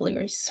with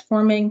capillaries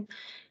forming,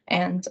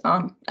 and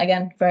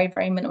again, very,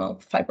 very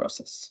minimal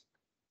fibrosis.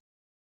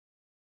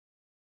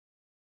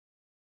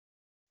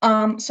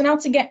 So now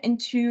to get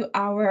into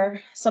our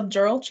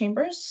subdural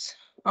chambers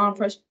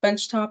for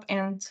benchtop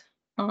and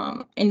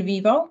in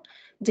vivo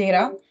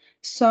data.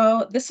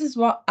 So this is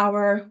what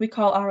we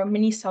call our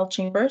mini cell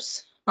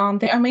chambers.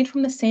 They are made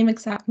from the same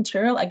exact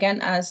material,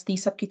 again, as the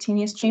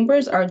subcutaneous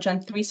chambers, our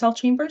Gen 3 cell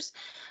chambers,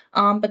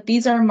 but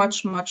these are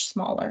much, much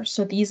smaller.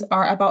 So these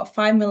are about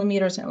 5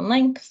 millimeters in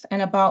length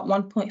and about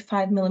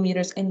 1.5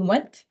 millimeters in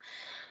width.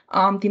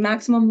 The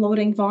maximum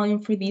loading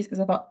volume for these is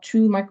about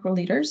 2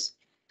 microliters.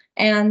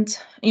 And,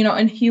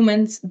 in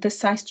humans, this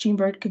size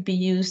chamber could be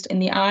used in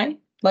the eye,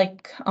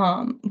 like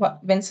what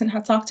Vincent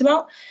had talked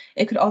about.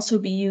 It could also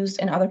be used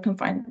in other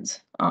confined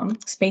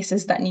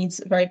spaces that needs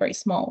very, very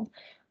small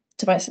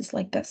devices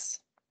like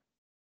this.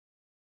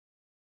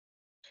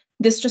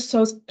 This just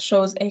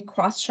shows a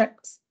cross-check.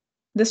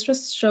 This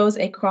just shows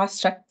a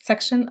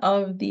cross-section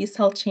of the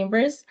cell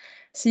chambers.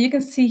 So you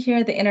can see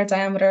here the inner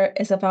diameter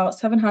is about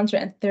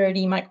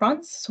 730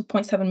 microns, so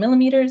 0.7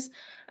 millimeters,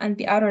 and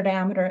the outer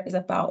diameter is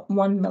about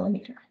 1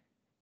 millimeter.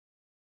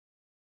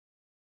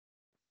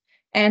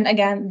 And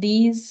again,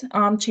 these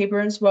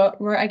chambers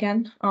were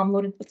again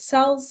loaded with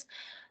cells.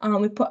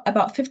 We put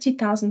about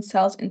 50,000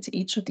 cells into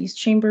each of these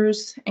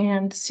chambers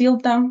and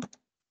sealed them.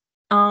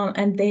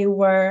 And they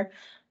were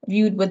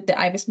viewed with the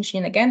IVIS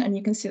machine again, and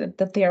you can see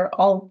that they are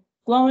all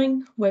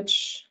glowing,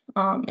 which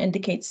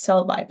indicates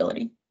cell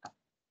viability.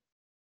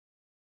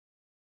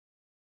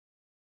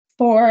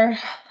 For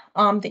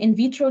the in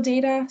vitro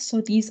data,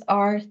 so these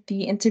are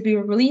the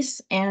Entyvio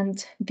release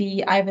and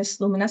the IVIS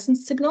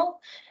luminescence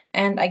signal.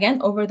 And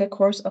again, over the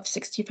course of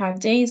 65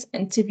 days,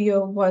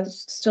 Entyvio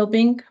was still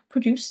being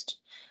produced,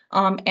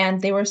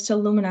 and they were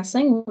still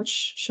luminescing, which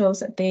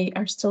shows that they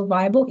are still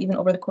viable even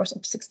over the course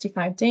of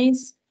 65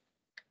 days.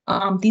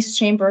 These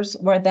chambers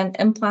were then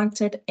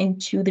implanted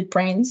into the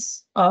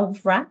brains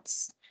of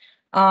rats.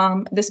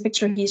 This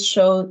picture he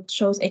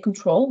shows a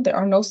control. There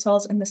are no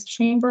cells in this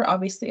chamber.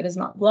 Obviously, it is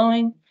not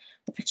glowing.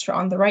 The picture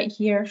on the right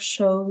here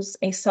shows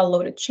a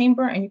cell-loaded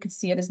chamber, and you can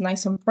see it is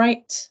nice and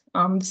bright.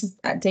 This is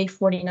at day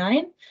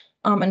 49,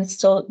 and it's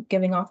still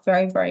giving off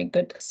very, very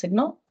good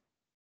signal.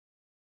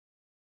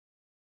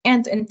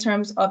 And in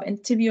terms of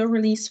Entyvio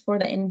release for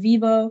the in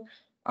vivo,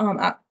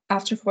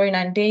 after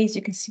 49 days,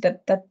 you can see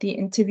that the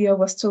Entyvio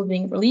was still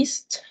being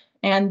released.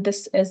 And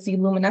this is the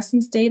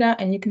luminescence data.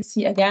 And you can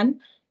see again,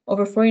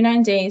 over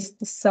 49 days,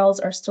 the cells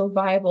are still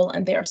viable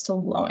and they are still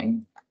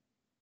glowing.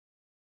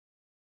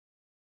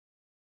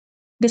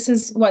 This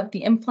is what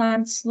the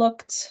implants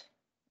looked,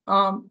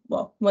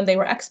 when they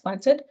were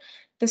explanted.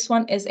 This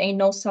one is a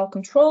no cell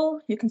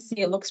control. You can see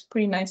it looks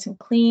pretty nice and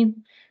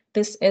clean.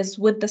 This is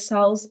with the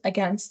cells,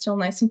 again, still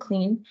nice and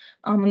clean.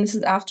 And this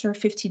is after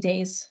 50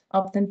 days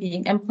of them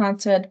being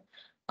implanted.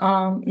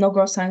 No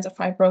growth signs of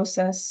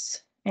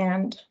fibrosis,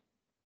 and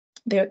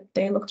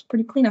they looked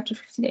pretty clean after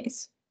 50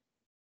 days.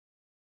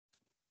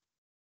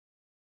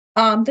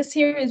 This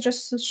here is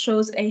just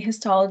shows a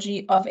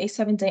histology of a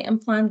 7-day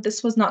implant.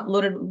 This was not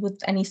loaded with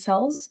any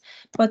cells,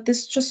 but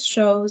this just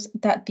shows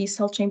that the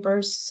cell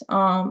chambers,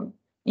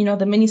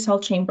 the mini cell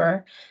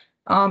chamber,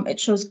 it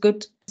shows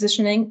good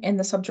positioning in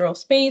the subdural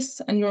space,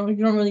 and you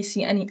don't really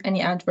see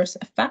any adverse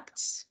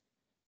effects.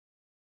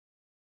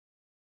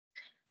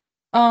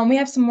 We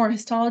have some more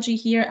histology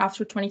here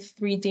after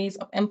 23 days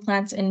of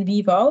implants in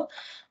vivo.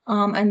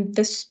 And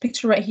this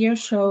picture right here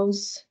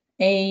shows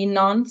a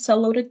non-cell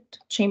loaded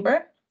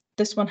chamber.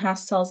 This one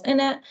has cells in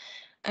it.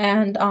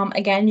 And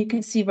again, you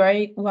can see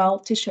very well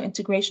tissue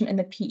integration in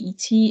the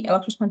PET,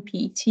 electrospun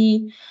PET.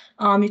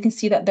 You can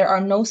see that there are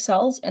no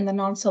cells in the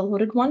non-cell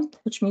loaded one,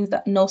 which means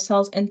that no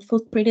cells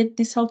infiltrated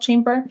the cell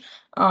chamber.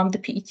 The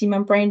PET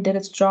membrane did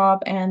its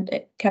job and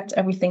it kept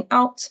everything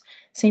out.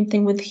 Same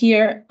thing with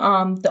here.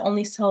 The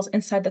only cells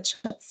inside the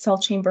cell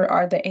chamber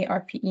are the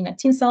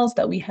ARPE19 cells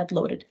that we had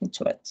loaded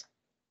into it.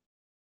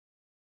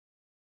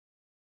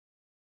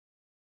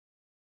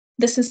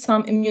 This is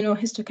some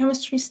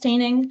immunohistochemistry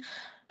staining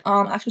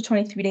after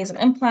 23 days of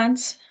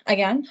implants.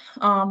 Again,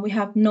 we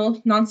have no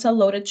non-cell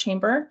loaded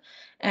chamber,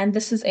 and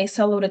this is a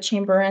cell loaded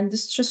chamber, and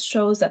this just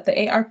shows that the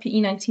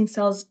ARPE19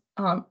 cells,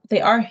 they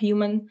are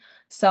human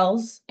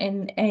cells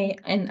in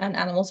an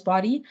animal's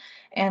body,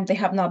 and they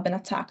have not been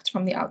attacked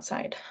from the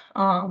outside.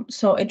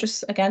 So it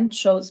just, again,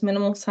 shows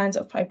minimal signs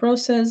of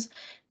fibrosis.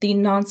 The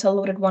non-cell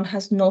loaded one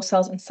has no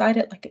cells inside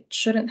it like it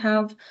shouldn't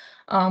have,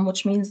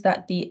 which means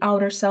that the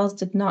outer cells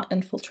did not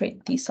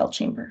infiltrate the cell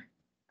chamber.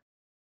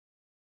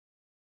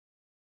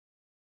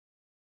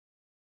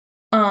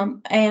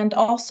 And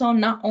also,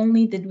 not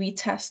only did we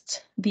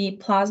test the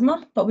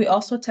plasma, but we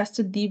also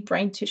tested the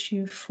brain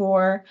tissue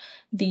for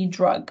the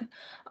drug.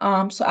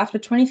 So after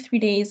 23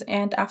 days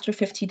and after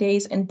 50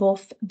 days in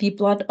both the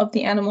blood of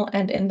the animal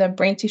and in the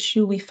brain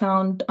tissue, we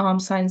found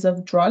signs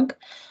of drug,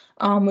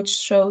 which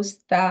shows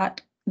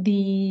that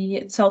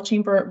the cell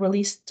chamber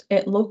released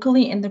it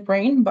locally in the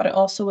brain, but it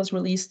also was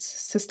released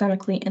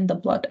systemically in the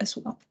blood as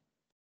well.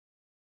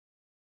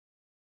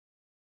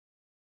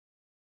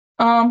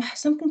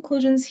 Some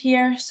conclusions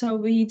here. So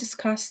we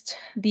discussed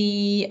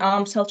the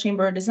cell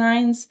chamber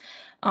designs,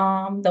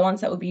 the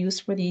ones that would be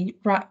used for the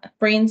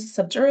brains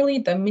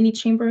subdurally, the mini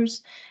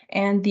chambers,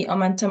 and the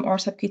omentum or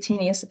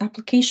subcutaneous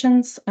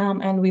applications.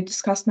 And we've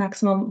discussed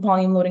maximum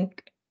volume loading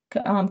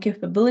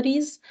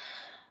capabilities.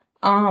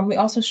 We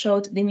also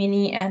showed the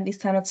mini and the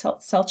standard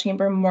cell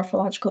chamber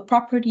morphological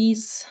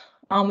properties.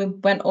 We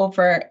went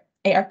over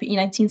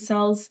ARPE19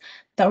 cells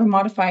that were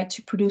modified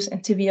to produce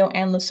Entyvio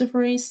and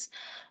luciferase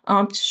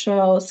to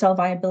show cell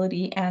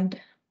viability and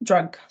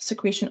drug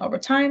secretion over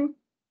time.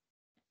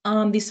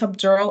 The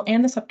subdural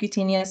and the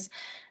subcutaneous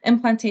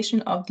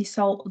implantation of the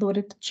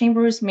cell-loaded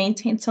chambers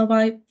maintained cell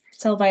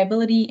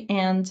viability,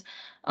 and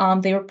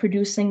they were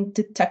producing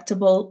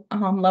detectable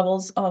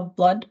levels of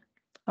blood,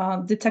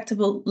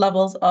 detectable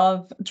levels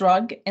of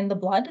drug in the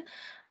blood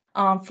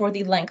for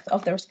the length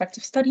of the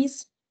respective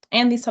studies.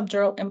 And the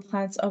subdural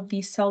implants of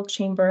the cell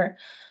chamber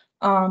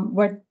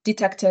were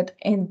detected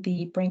in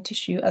the brain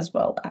tissue as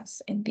well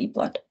as in the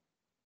blood.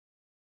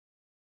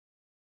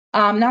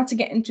 Now to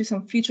get into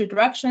some future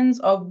directions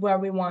of where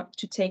we want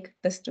to take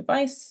this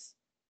device.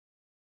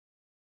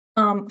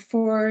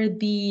 For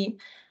the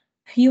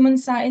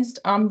human-sized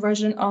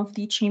version of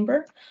the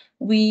chamber,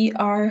 we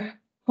are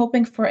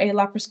hoping for a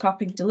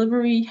laparoscopic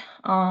delivery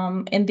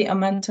in the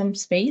omentum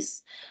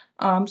space.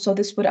 So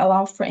this would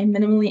allow for a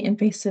minimally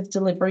invasive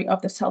delivery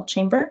of the cell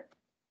chamber.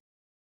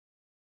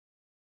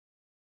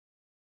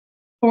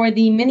 For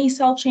the mini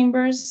cell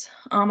chambers,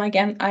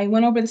 again, I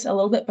went over this a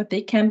little bit, but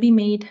they can be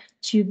made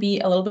to be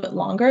a little bit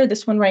longer.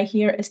 This one right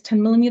here is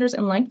 10 millimeters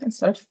in length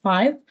instead of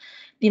 5.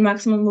 The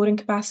maximum loading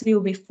capacity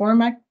will be 4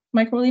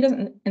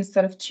 microliters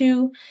instead of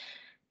 2.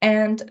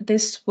 And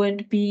this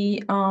would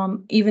be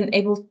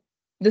able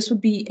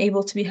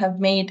to be have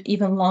made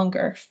even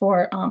longer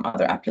for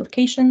other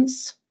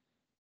applications.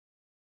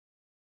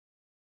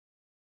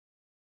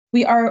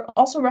 We are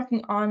also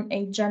working on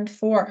a Gen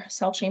 4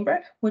 cell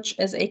chamber, which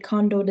is a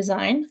condo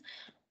design.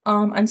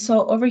 And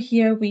so over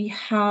here we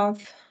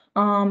have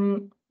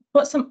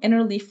put some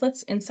inner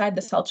leaflets inside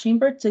the cell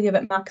chamber to give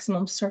it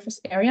maximum surface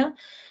area.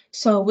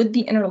 So with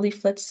the inner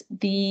leaflets,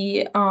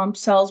 the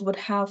cells would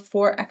have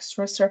 4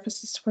 extra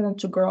surfaces for them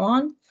to grow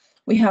on.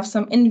 We have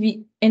some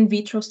in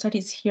vitro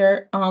studies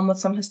here with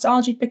some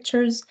histology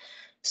pictures.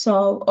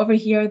 So over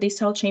here, the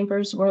cell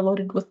chambers were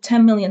loaded with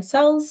 10 million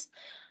cells.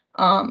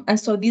 And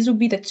so these would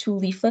be the 2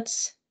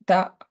 leaflets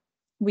that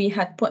we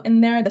had put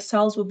in there. The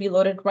cells will be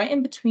loaded right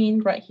in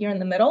between, right here in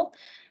the middle.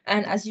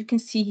 And as you can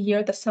see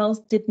here, the cells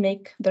did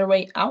make their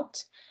way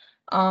out,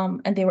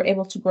 and they were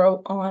able to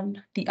grow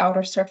on the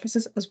outer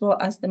surfaces as well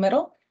as the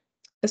middle.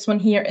 This one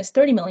here is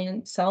 30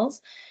 million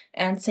cells,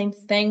 and same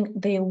thing,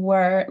 they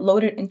were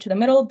loaded into the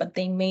middle, but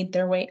they made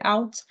their way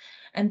out,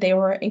 and they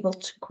were able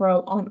to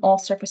grow on all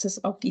surfaces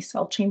of the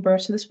cell chamber.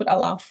 So this would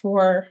allow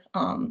for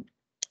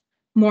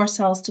more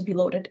cells to be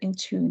loaded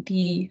into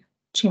the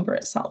chamber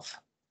itself.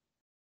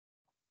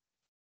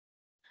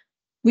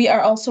 We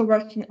are also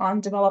working on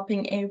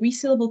developing a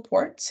resealable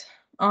port.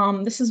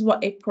 This is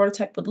what a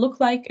prototype would look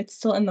like. It's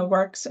still in the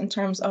works in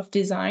terms of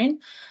design,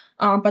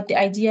 but the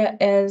idea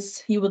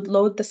is you would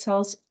load the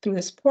cells through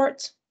this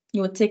port,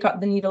 you would take out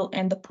the needle,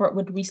 and the port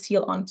would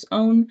reseal on its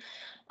own.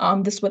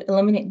 This would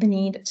eliminate the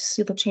need to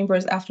seal the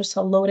chambers after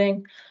cell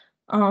loading.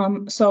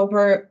 So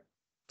we're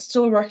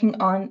still working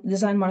on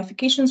design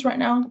modifications right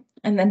now,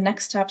 and then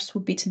next steps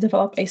would be to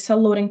develop a cell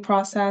loading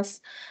process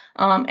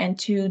and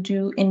to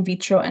do in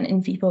vitro and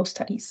in vivo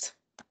studies.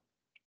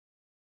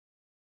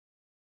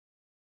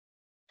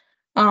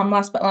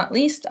 Last but not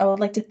least, I would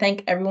like to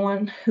thank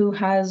everyone who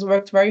has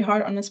worked very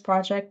hard on this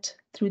project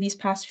through these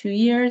past few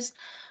years.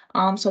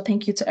 So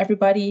thank you to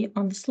everybody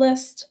on this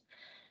list,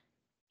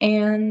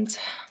 and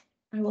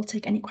I will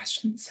take any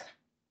questions.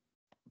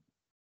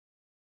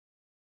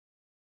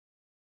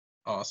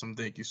 Awesome.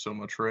 Thank you so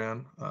much,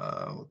 Rayan.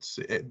 Let's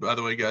see. By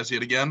the way, guys,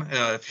 yet again,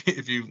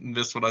 if you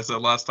missed what I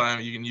said last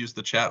time, you can use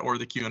the chat or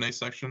the Q&A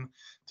section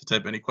to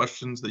type any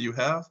questions that you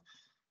have.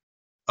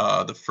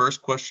 The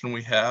first question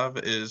we have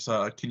is,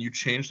 can you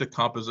change the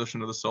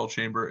composition of the cell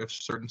chamber if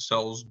certain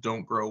cells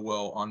don't grow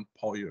well on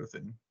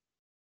polyurethane?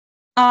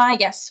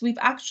 Yes, we've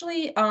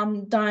actually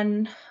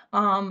done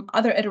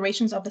other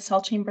iterations of the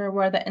cell chamber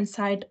where the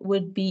inside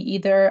would be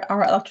either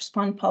our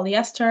electrospun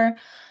polyester.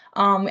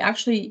 We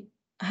actually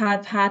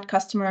have had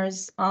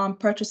customers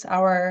purchase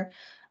our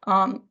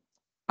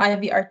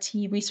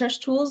IVRT research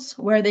tools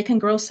where they can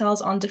grow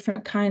cells on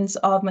different kinds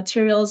of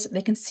materials.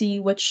 They can see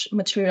which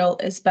material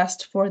is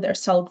best for their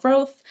cell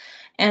growth,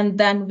 and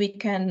then we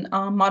can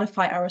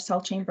modify our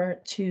cell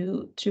chamber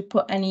to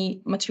put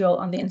any material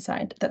on the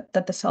inside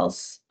that the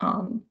cells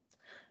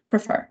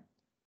prefer.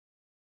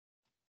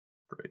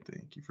 Great,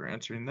 thank you for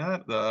answering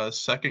that. The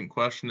second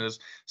question is,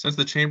 since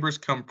the chambers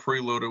come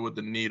preloaded with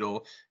the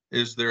needle,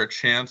 is there a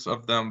chance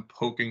of them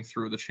poking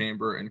through the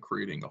chamber and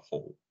creating a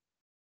hole?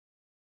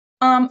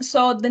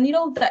 So the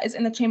needle that is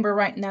in the chamber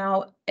right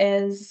now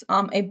is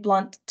a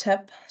blunt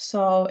tip,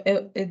 so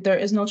there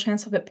is no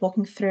chance of it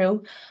poking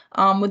through.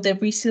 With the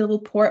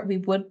resealable port, we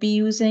would be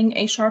using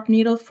a sharp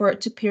needle for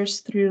it to pierce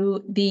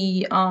through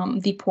the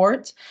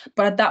port,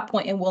 but at that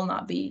point it will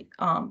not be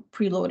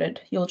preloaded.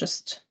 You'll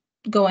just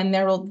go in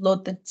there,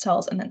 load the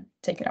cells, and then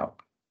take it out.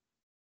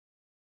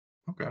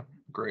 Okay,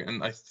 great.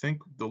 And I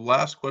think the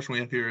last question we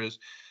have here is,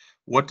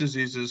 what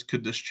diseases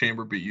could this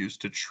chamber be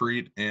used to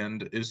treat,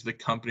 and is the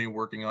company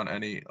working on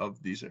any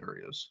of these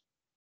areas?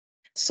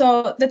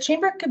 So the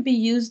chamber could be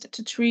used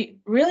to treat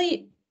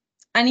really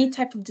any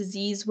type of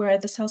disease where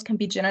the cells can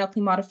be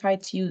genetically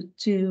modified to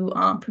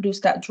produce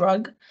that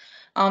drug.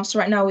 So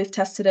right now we've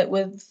tested it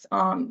with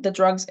the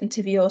drugs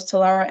Entyvio,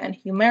 Stelara, and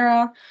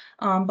Humira,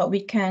 but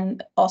we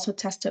can also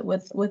test it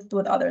with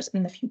others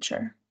in the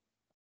future.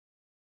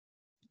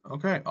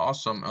 Okay,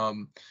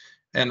 awesome.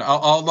 And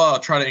I'll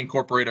try to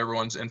incorporate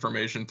everyone's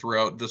information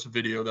throughout this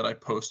video that I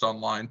post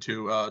online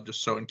too,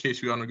 just so in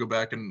case you want to go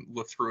back and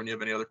look through and you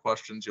have any other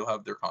questions, you'll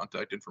have their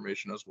contact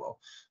information as well.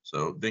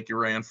 So thank you,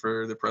 Rayan,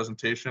 for the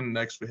presentation.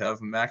 Next, we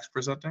have Max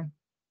presenting.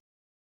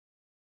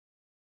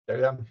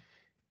 Yeah.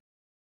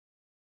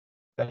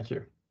 Thank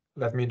you.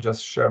 Let me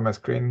just share my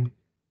screen.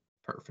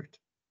 Perfect.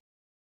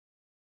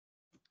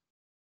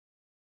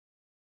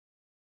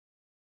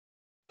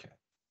 Okay,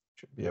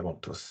 should be able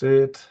to see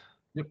it.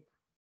 Yep.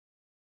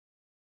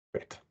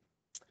 Great.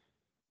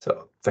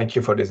 So thank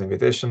you for this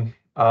invitation.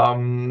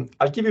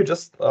 I'll give you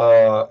just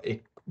a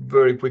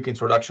very quick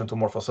introduction to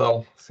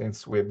Morphocell,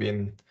 since we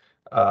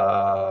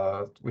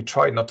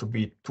try not to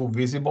be too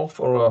visible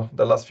for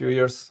the last few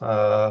years.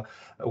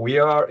 We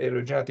are a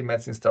regenerative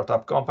medicine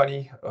startup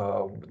company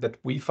that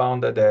we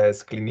founded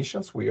as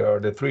clinicians.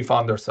 The three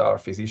founders are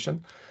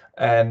physicians,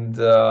 and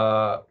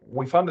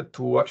we founded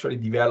to actually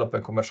develop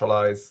and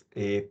commercialize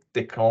a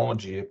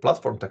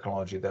platform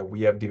technology that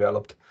we have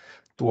developed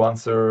to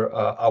answer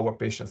our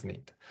patients'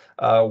 need.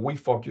 We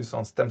focus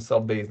on stem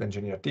cell-based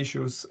engineered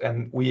tissues,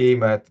 and we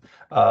aim at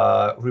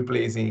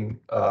replacing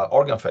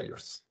organ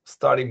failures,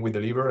 starting with the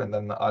liver, and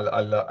then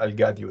I'll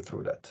guide you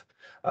through that.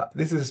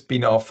 This is a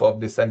spin-off of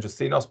the St.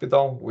 Justine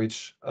Hospital,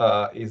 which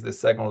is the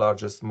second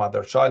largest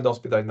mother-child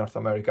hospital in North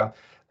America,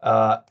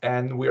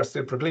 and we are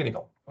still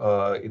preclinical.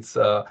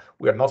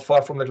 We are not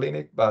far from the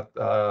clinic, but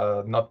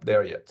not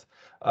there yet.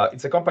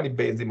 It's a company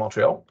based in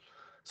Montreal,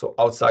 so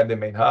outside the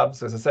main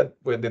hubs. As I said,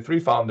 the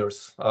three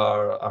founders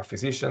are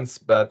physicians,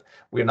 but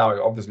we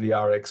now obviously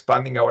are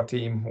expanding our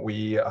team.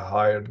 We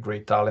hired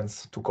great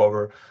talents to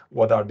cover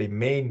what are the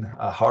main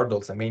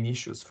hurdles and main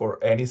issues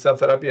for any cell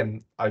therapy,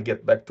 and I'll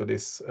get back to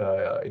this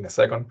in a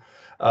second.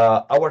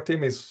 Our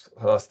team is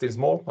still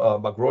small,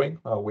 but growing.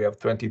 We have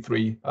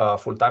 23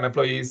 full-time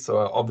employees.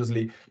 So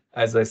obviously,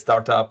 as a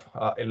startup,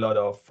 a lot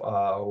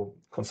of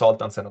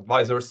consultants and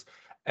advisors.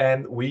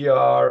 And we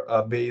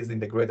are based in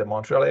the greater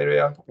Montreal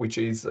area, which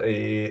is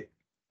a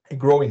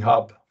growing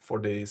hub for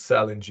the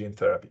cell and gene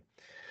therapy.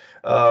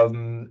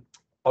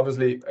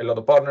 Obviously, a lot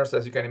of partners,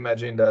 as you can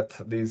imagine, that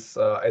this,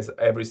 as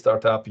every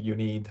startup, you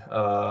need,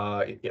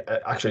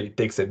 actually it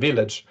takes a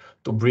village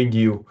to bring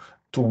you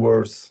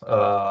towards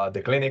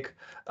the clinic.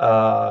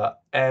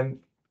 And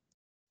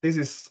this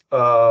is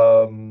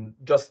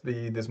just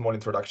the small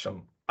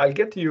introduction. I'll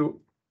get you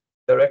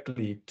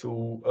directly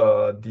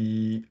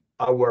to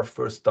our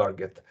first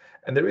target.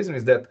 And the reason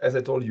is that, as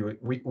I told you,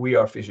 we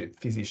are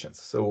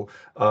physicians. So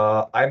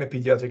I'm a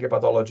pediatric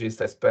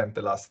hepatologist. I spent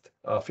the last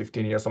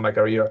 15 years of my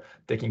career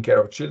taking care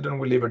of children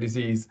with liver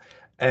disease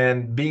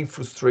and being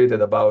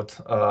frustrated about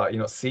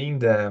seeing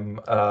them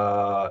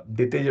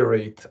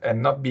deteriorate and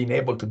not being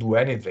able to do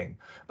anything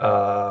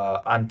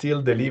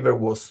until the liver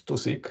was too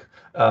sick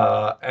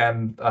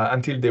and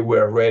until they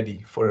were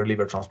ready for a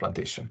liver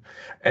transplantation.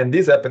 And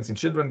this happens in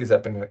children, this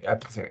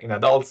happens in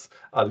adults.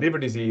 Liver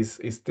disease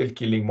is still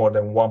killing more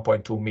than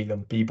 1.2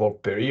 million people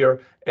per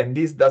year, and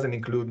this doesn't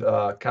include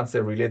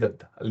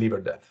cancer-related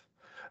liver death.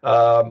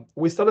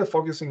 We started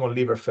focusing on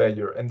liver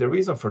failure, and the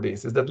reason for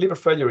this is that liver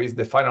failure is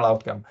the final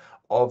outcome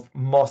of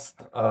most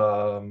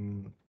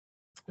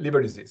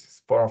liver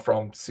diseases,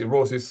 from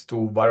cirrhosis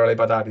to viral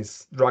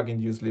hepatitis,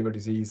 drug-induced liver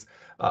disease,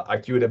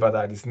 acute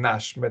hepatitis,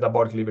 NASH,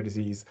 metabolic liver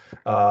disease,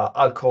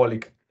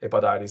 alcoholic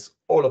hepatitis.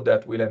 All of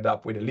that will end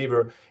up with a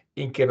liver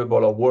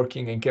incapable of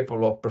working,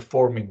 incapable of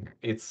performing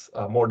its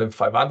more than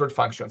 500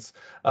 functions,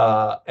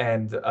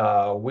 and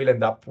will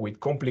end up with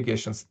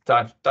complications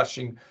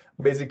touching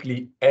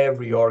basically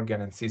every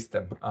organ and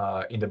system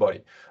in the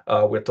body.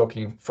 We're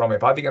talking from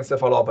hepatic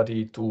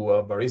encephalopathy to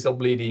variceal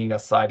bleeding,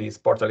 ascites,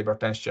 portal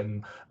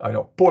hypertension,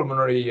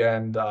 pulmonary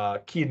and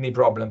kidney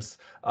problems,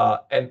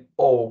 and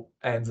all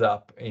ends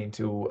up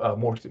into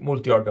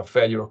multi-organ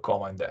failure,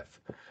 coma, and death.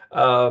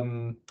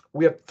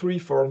 we have three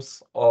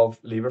forms of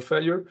liver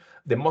failure.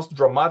 The most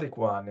dramatic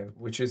one,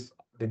 which is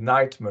the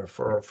nightmare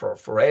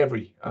for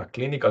every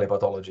clinical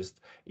hepatologist,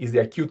 is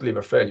the acute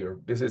liver failure.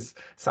 This is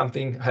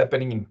something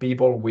happening in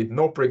people with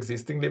no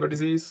pre-existing liver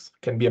disease.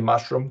 Can be a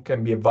mushroom,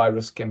 can be a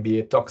virus, can be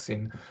a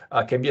toxin,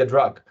 can be a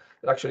drug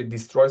that actually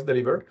destroys the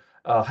liver.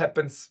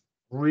 Happens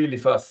really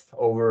fast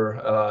over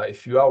a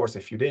few hours, a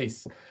few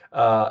days,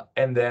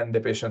 and then the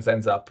patient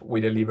ends up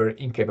with a liver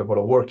incapable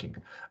of working.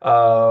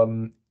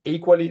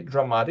 Equally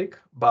dramatic,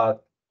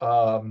 but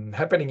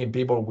happening in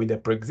people with a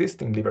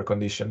pre-existing liver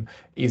condition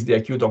is the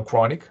acute on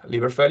chronic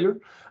liver failure,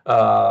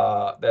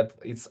 that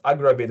it's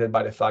aggravated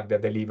by the fact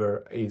that the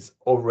liver is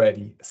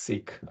already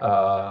sick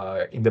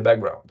in the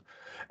background.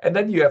 And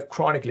then you have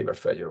chronic liver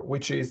failure,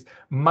 which is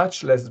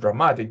much less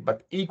dramatic,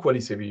 but equally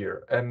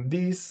severe. And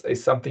this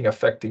is something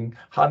affecting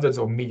hundreds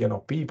of millions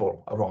of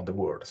people around the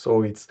world.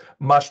 So it's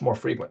much more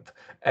frequent.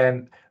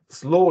 And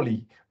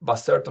slowly but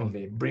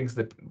certainly brings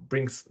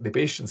the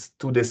patients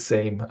to the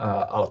same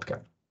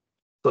outcome.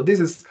 So this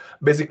is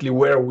basically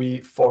where we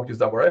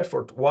focused our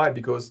effort. Why?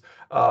 Because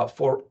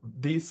for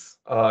these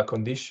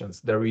conditions,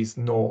 there is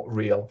no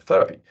real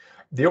therapy.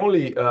 The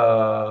only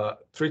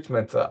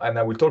treatment, and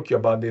I will talk to you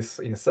about this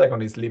in a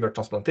second, is liver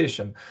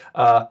transplantation,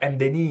 and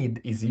the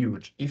need is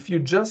huge. If you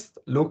just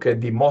look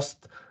at the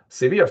most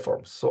severe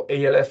forms, so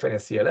ALF and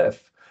SCLF,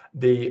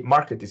 the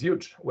market is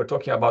huge. We're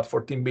talking about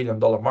 $14 billion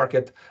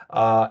market,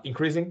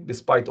 increasing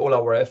despite all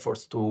our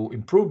efforts to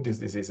improve these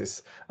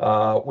diseases.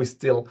 We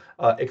still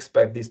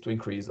expect this to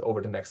increase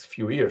over the next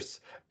few years.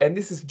 And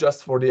this is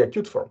just for the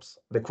acute forms.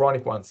 The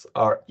chronic ones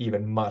are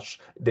even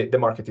the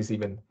market is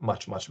even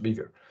much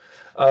bigger.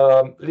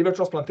 Liver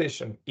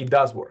transplantation, it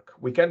does work.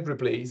 We can't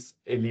replace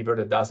a liver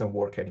that doesn't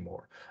work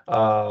anymore.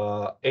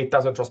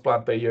 8,000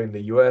 transplants per year in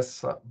the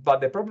US, but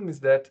the problem is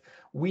that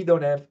we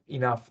don't have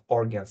enough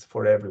organs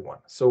for everyone.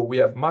 So we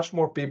have much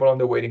more people on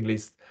the waiting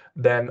list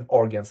than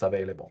organs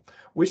available,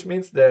 which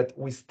means that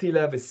we still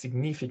have a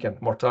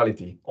significant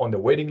mortality on the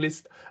waiting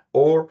list,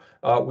 or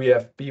we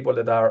have people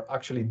that are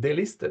actually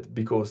delisted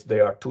because they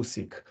are too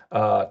sick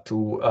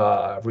to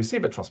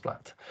receive a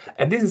transplant.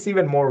 And this is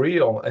even more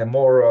real and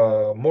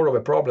more of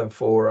a problem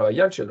for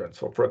young children,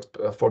 for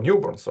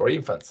newborns or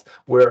infants,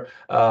 where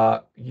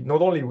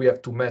not only we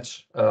have to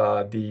match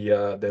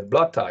the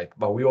blood type,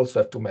 but we also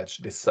have to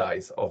match the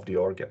size of the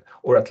organ,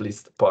 or at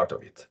least part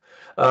of it.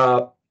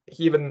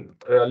 Even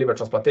liver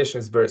transplantation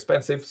is very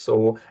expensive,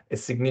 so a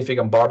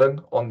significant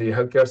burden on the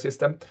healthcare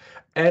system,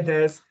 and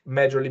has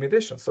major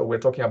limitations. So we're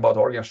talking about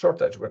organ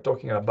shortage. We're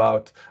talking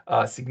about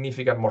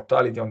significant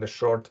mortality on the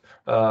short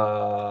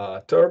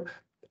term.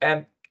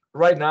 And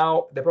right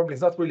now, the problem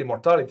is not really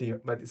mortality,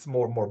 but it's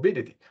more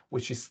morbidity,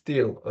 which is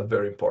still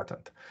very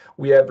important.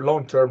 We have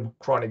long-term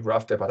chronic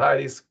graft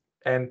hepatitis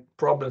and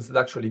problems that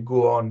actually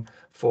go on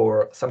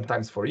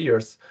sometimes for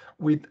years,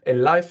 with a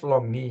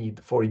lifelong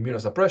need for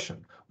immunosuppression,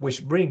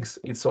 which brings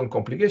its own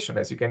complication,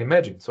 as you can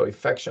imagine. So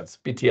infections,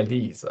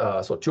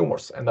 PTLDs, so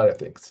tumors and other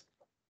things.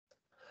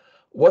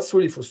 What's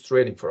really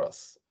frustrating for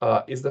us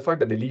is the fact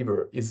that the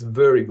liver is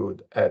very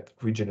good at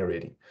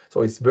regenerating.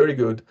 So it's very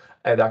good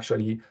at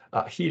actually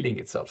healing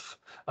itself.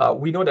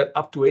 We know that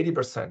up to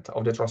 80%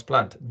 of the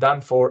transplant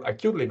done for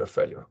acute liver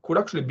failure could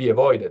actually be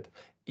avoided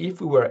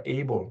if we were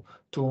able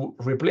to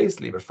replace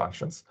liver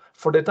functions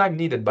for the time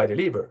needed by the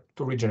liver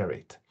to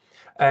regenerate.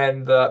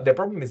 And the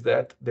problem is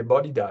that the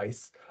body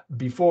dies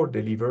before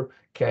the liver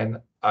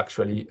can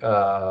actually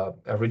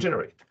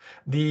regenerate.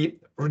 The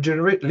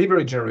liver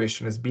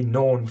regeneration has been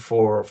known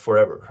for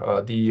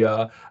forever.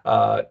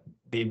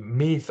 The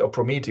myth of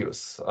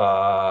Prometheus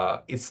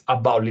is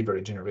about liver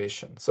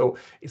regeneration. So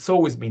it's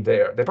always been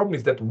there. The problem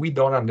is that we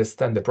don't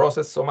understand the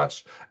process so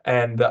much.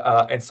 And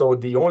so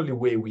the only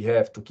way we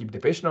have to keep the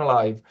patient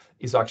alive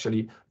is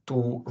actually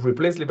to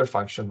replace liver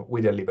function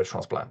with a liver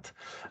transplant.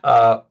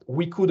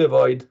 We could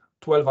avoid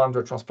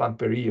 1,200 transplants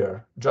per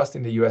year just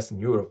in the US and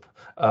Europe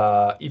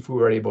if we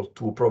were able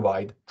to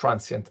provide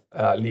transient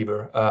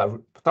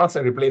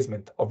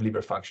replacement of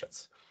liver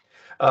functions.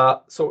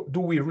 So do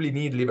we really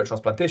need liver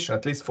transplantation,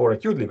 at least for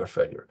acute liver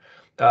failure?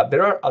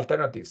 There are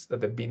alternatives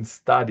that have been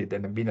studied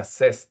and have been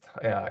assessed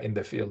in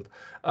the field.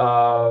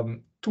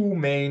 Two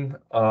main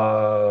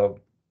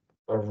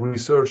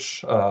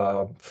research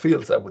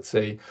fields, I would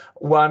say.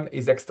 One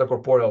is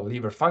extracorporeal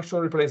liver function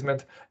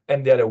replacement,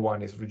 and the other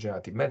one is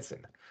regenerative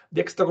medicine.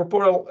 The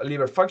extracorporeal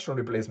liver function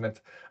replacement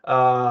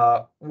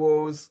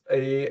was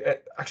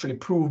actually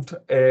proved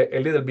a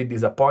little bit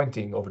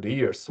disappointing over the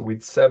years,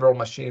 with several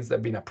machines that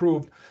have been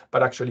approved,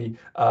 but actually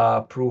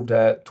proved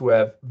to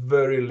have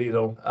very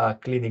little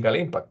clinical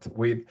impact,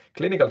 with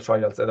clinical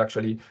trials that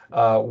actually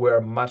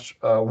were much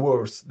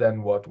worse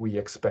than what we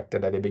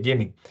expected at the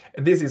beginning.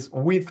 And this is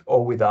with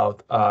or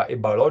without a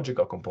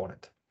biological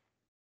component.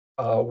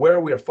 Where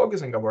we are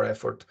focusing our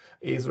effort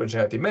is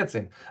regenerative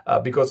medicine,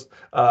 because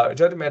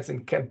regenerative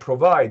medicine can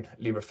provide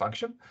liver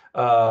function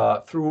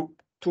through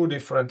two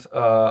different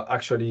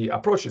actually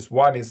approaches.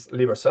 One is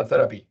liver cell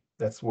therapy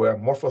That's where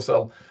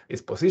Morphocell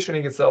is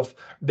positioning itself.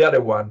 The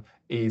other one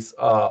is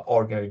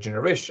organ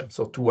regeneration,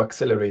 so to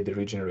accelerate the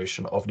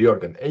regeneration of the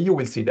organ. And you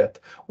will see that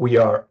we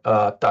are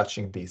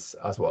touching this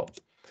as well.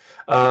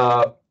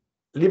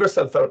 Liver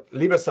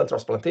cell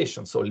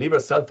transplantation, so liver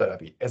cell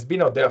therapy, has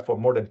been out there for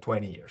more than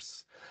 20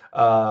 years.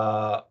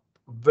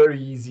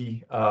 Very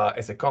easy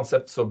as a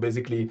concept. So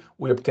basically,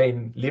 we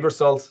obtain liver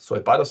cells, so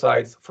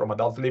hepatocytes from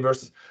adult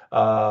livers,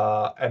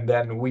 and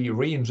then we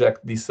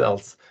re-inject these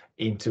cells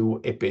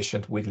into a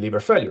patient with liver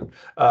failure.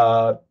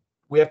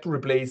 We have to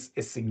replace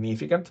a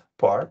significant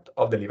part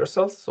of the liver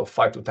cells, so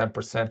 5 to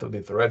 10% of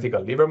the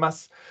theoretical liver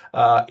mass.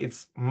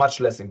 It's much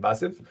less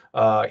invasive.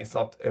 It's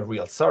not a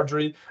real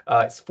surgery.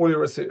 It's fully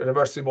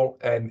reversible,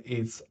 and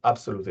it's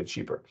absolutely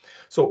cheaper.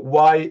 So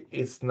why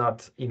it's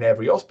not in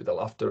every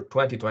hospital after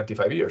 20,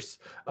 25 years?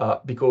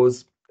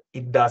 Because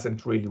it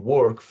doesn't really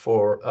work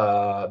for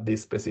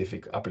this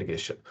specific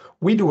application.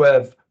 We do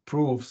have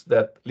proofs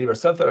that liver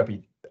cell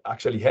therapy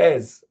actually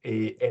has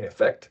an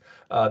effect.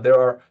 There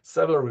are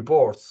several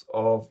reports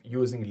of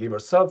using liver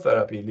cell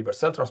therapy, liver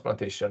cell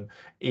transplantation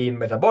in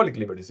metabolic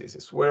liver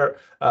diseases, where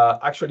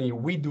actually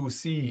we do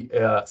see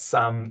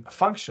some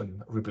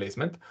function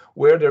replacement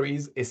where there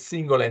is a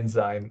single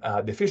enzyme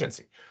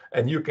deficiency.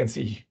 And you can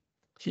see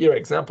here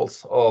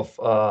examples of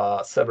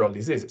several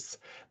diseases.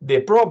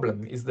 The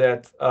problem is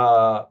that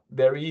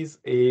there is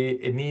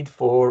a need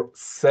for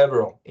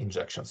several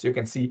injections. You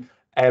can see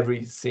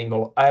every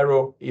single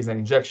arrow is an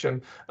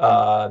injection.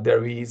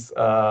 There is,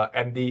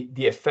 and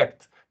the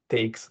effect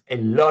takes a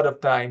lot of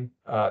time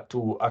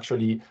to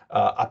actually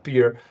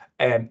appear,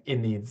 and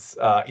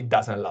it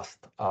doesn't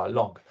last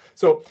long.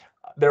 So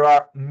there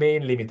are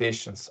main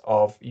limitations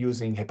of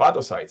using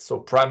hepatocytes, so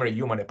primary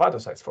human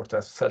hepatocytes for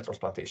cell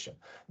transplantation.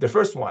 The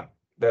first one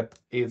that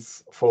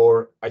is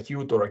for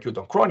acute or acute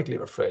on chronic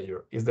liver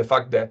failure is the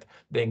fact that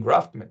the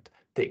engraftment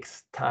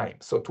takes time.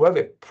 So to have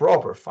a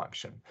proper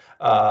function,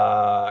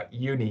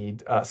 you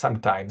need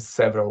sometimes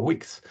several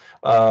weeks.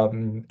 A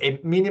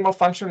minimal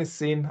function is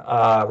seen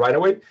right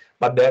away,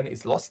 but then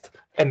it's lost,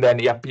 and then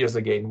it appears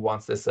again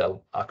once the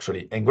cell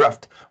actually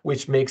engraft,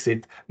 which makes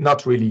it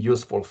not really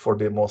useful for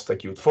the most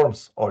acute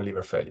forms of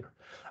liver failure.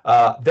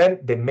 Then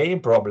the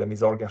main problem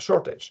is organ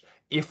shortage.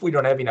 If we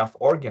don't have enough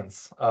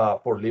organs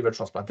for liver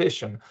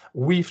transplantation,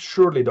 we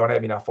surely don't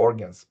have enough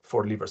organs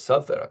for liver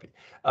cell therapy.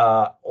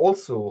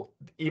 Also,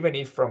 even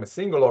if from a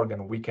single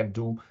organ we can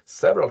do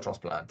several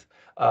transplants,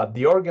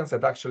 the organs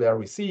that actually are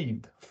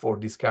received for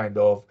this kind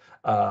of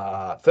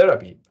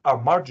therapy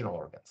are marginal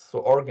organs, so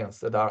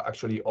organs that are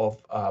actually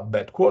of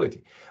bad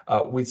quality,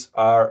 which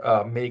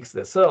makes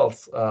the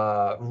cells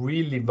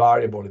really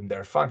variable in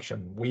their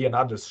function. We and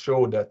others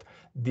show that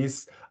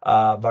this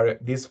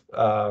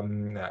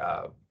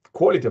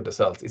quality of the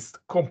cells is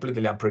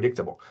completely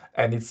unpredictable,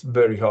 and it's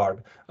very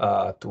hard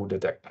to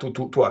detect,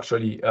 to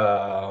actually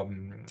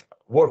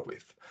work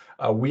with.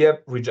 We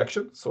have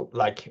rejection, so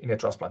like in a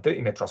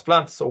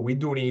transplant, so we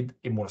do need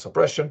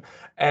immunosuppression,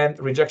 and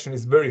rejection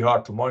is very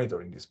hard to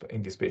monitor in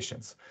these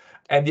patients.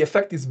 And the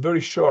effect is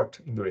very short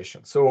in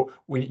duration. So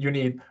you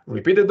need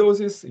repeated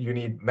doses, you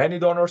need many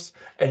donors,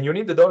 and you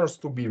need the donors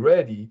to be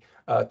ready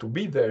to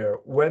be there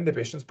when the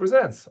patient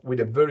presents with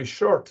a very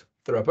short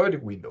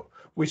therapeutic window,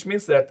 which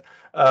means that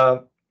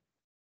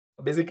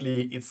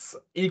basically it's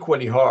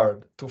equally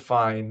hard to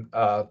find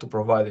to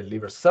provide a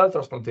liver cell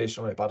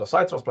transplantation or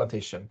hepatocyte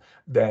transplantation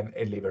than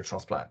a liver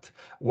transplant.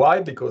 Why?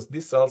 Because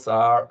these cells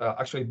are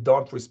actually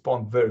don't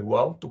respond very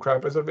well to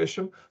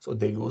cryopreservation, so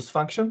they lose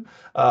function,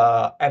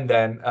 and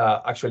then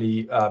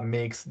actually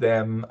makes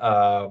them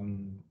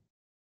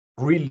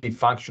really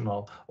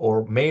functional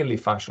or mainly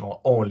functional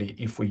only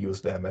if we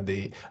use them at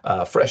the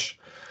fresh,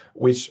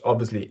 which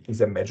obviously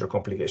is a major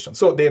complication.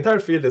 So the entire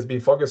field has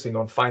been focusing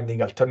on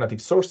finding alternative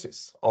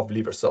sources of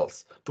liver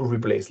cells to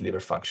replace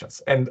liver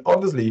functions. And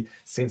obviously,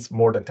 since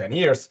more than 10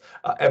 years,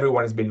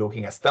 everyone has been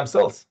looking at stem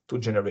cells to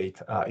generate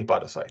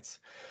hepatocytes.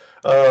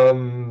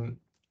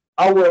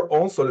 Our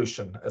own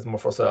solution as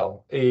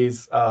Morphocell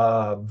is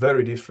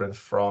very different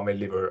from a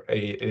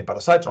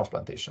hepatocyte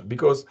transplantation,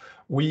 because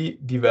we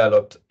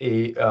developed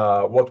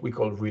what we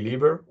call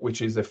ReLiver,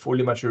 which is a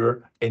fully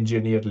mature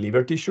engineered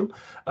liver tissue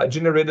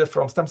generated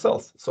from stem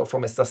cells, so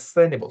from a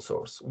sustainable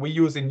source. We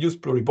use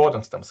induced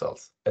pluripotent stem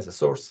cells as a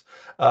source.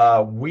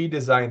 We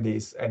designed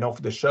this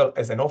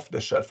as an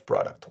off-the-shelf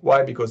product.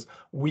 Why? Because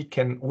we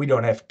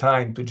don't have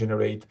time to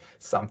generate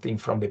something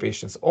from the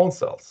patient's own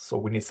cells, so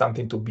we need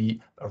something to be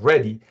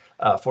ready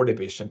for the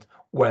patient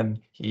when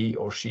he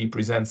or she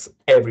presents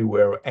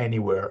everywhere,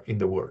 anywhere in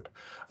the world.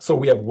 So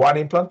we have one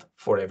implant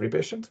for every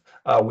patient.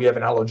 We have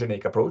an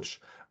allogenic approach,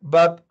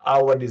 but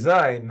our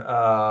design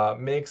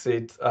makes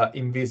it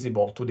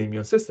invisible to the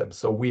immune system.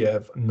 So we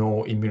have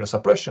no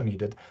immunosuppression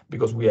needed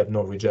because we have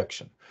no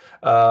rejection.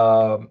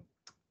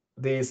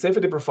 the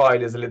safety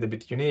profile is a little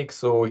bit unique,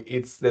 so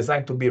it's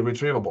designed to be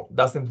retrievable,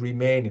 doesn't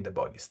remain in the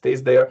body,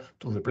 stays there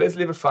to replace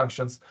liver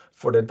functions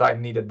for the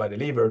time needed by the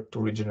liver to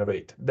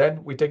regenerate.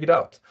 Then we take it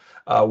out.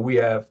 We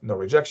have no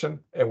rejection,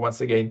 and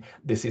once again,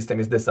 the system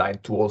is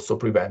designed to also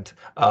prevent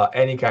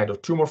any kind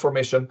of tumor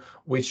formation,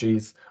 which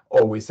is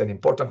always an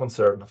important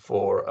concern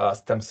for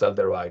stem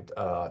cell-derived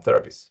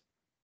therapies.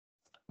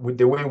 With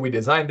the way we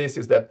designed this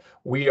is that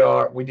we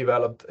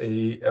developed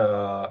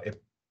a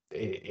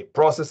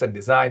process and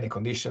design and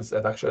conditions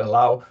that actually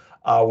allow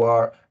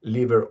our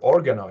liver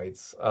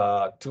organoids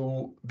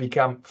to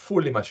become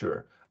fully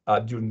mature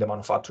during the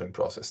manufacturing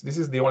process. This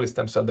is the only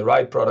stem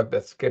cell-derived product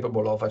that's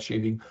capable of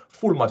achieving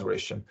full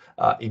maturation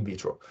in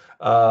vitro.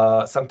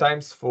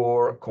 Sometimes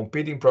for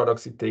competing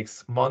products, it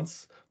takes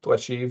months to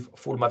achieve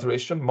full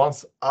maturation,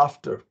 months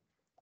after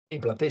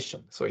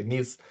implantation. So it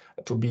needs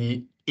to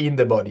be in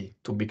the body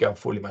to become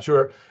fully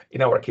mature.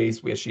 In our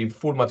case, we achieve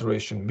full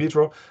maturation in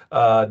vitro.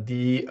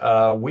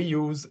 We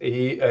use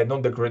a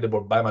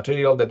non-degradable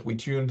biomaterial that we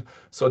tuned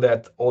so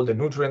that all the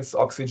nutrients,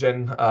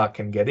 oxygen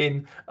can get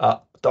in,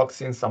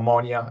 toxins,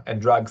 ammonia,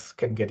 and drugs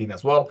can get in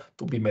as well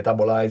to be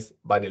metabolized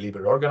by the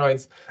liver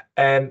organoids.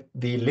 And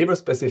the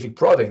liver-specific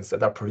proteins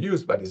that are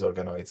produced by these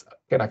organoids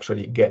can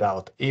actually get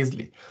out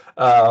easily.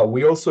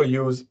 We also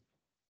use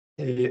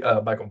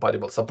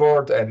biocompatible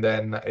support, and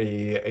then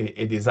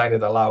a design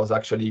that allows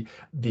actually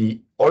the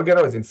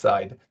organoids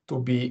inside to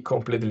be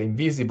completely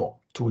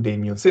invisible to the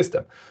immune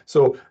system.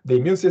 So the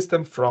immune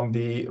system from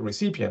the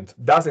recipient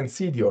doesn't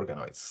see the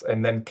organoids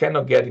and then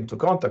cannot get into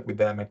contact with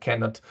them and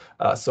cannot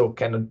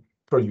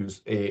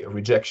produce a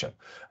rejection,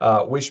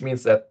 which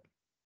means that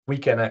we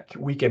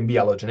can be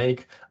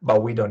allogeneic,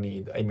 but we don't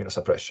need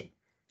immunosuppression.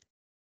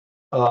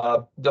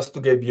 Just to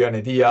give you an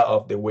idea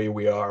of the way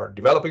we are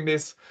developing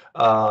this,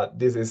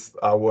 this is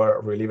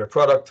our reliever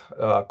product,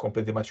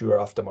 completely mature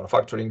after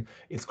manufacturing.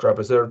 It's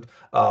cryopreserved,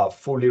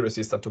 fully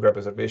resistant to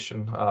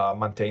cryopreservation,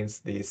 maintains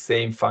the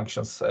same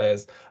functions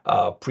as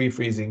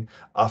pre-freezing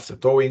after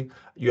thawing.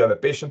 You have a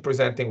patient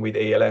presenting with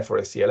ALF or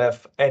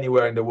SCLF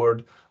anywhere in the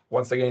world.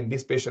 Once again,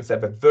 these patients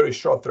have a very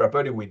short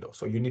therapeutic window,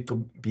 so you need to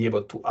be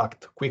able to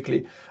act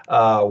quickly.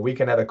 We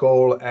can have a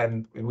call,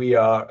 and we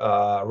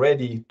are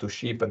ready to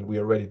ship, and we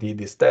already did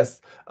this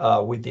test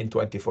within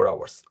 24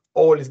 hours.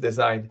 All is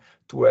designed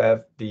to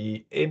have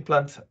the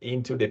implant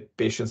into the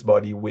patient's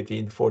body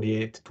within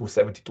 48 to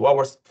 72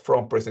 hours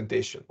from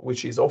presentation,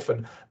 which is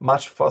often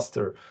much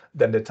faster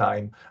than the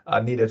time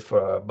needed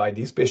by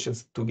these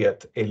patients to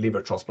get a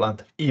liver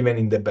transplant, even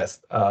in the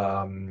best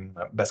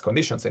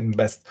conditions and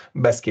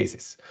best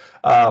cases.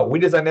 We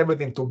design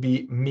everything to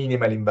be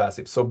minimally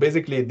invasive. So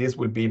basically, this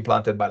will be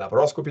implanted by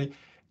laparoscopy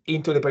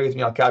into the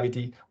peritoneal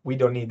cavity. We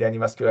don't need any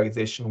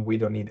vascularization. We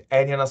don't need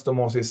any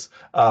anastomosis.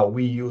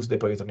 We use the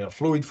peritoneal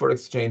fluid for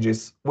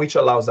exchanges, which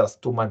allows us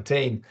to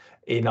maintain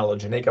an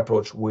allogeneic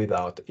approach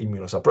without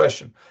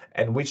immunosuppression,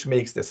 and which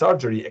makes the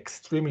surgery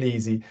extremely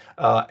easy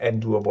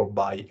and doable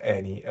by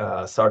any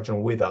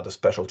surgeon without a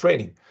special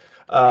training.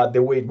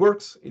 The way it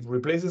works, it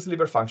replaces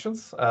liver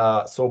functions,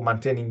 so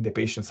maintaining the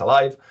patients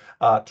alive,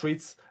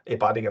 treats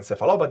hepatic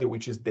encephalopathy,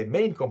 which is the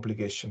main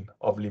complication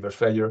of liver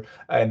failure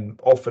and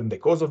often the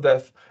cause of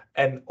death,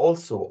 and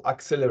also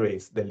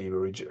accelerates the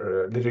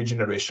the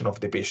regeneration of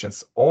the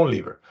patient's own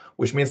liver,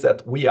 which means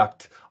that we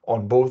act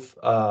on both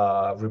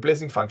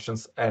replacing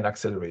functions and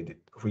accelerated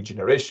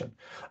regeneration.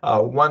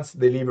 Once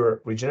the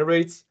liver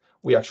regenerates,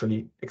 we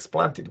actually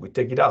explant it, we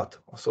take it out.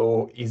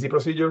 So easy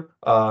procedure,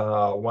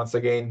 once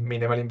again,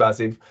 minimally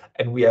invasive,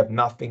 and we have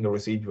nothing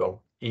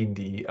residual in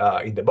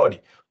the body,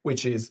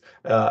 which is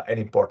an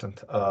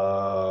important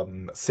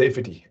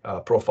safety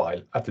profile,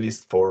 at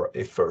least for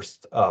a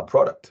first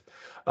product.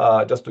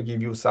 Just to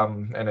give you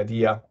an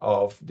idea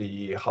of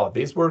how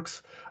this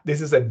works,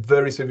 this is a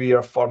very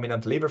severe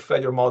fulminant liver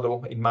failure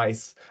model in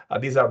mice.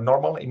 These are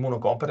normal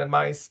immunocompetent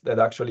mice that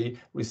actually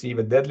receive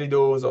a deadly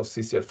dose of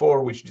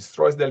CCL4, which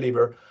destroys the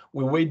liver.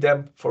 We wait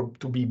them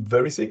to be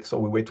very sick, so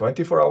we wait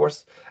 24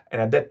 hours,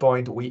 and at that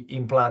point we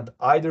implant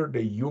either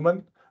the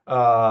human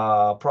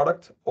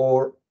product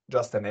or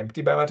just an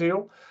empty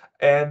biomaterial,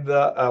 and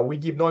we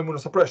give no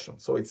immunosuppression.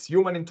 So it's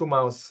human into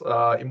mouse,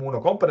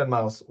 immunocompetent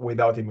mouse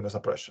without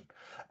immunosuppression.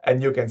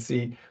 And you can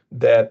see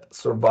that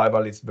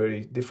survival is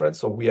very different.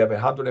 So we have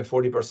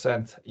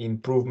 140%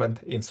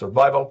 improvement in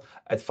survival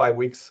at 5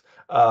 weeks.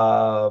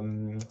 So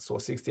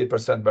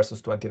 68%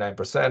 versus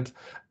 29%.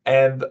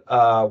 And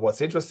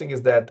what's interesting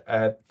is that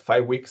at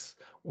 5 weeks,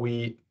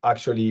 we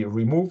actually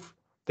remove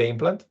the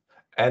implant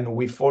and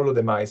we follow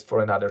the mice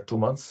for another 2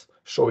 months,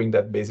 showing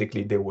that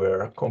basically they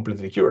were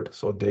completely cured.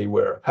 So they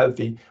were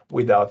healthy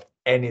without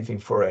anything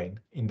foreign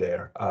in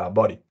their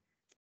body.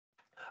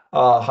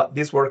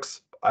 This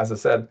works, as I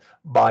said,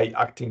 by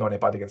acting on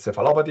hepatic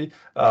encephalopathy,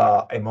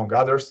 among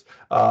others.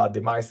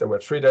 The mice that were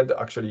treated,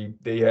 actually,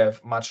 they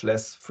have much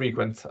less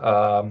frequent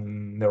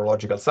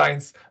neurological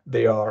signs.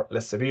 They are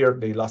less severe.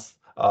 They last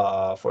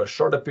for a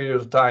shorter period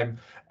of time,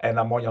 and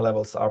ammonia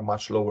levels are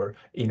much lower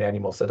in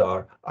animals that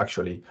are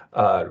actually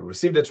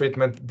receive the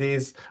treatment.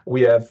 This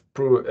we have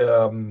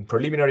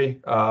preliminary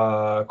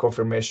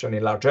confirmation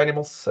in large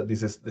animals. So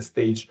this is the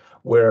stage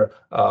where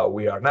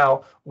we are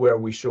now, where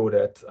we show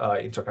that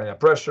intracranial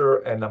pressure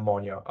and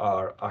ammonia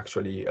are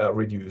actually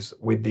reduced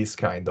with this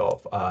kind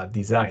of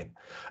design.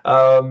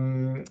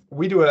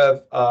 We do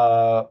have,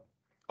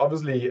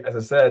 obviously, as I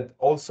said,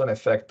 also an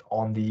effect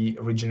on the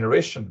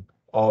regeneration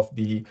of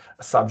the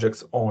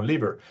subject's own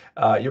liver.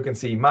 You can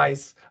see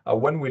mice,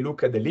 when we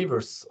look at the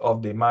livers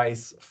of the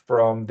mice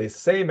from the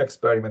same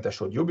experiment I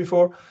showed you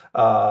before,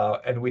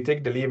 and we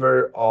take the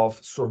liver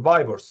of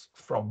survivors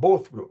from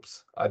both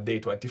groups at day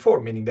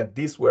 24, meaning that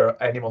these were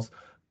animals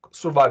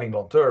surviving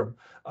long term,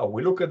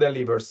 we look at their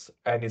livers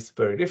and it's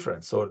very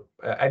different. So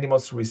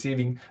animals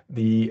receiving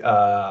the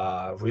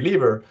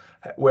reliever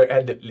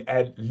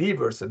had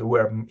livers that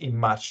were in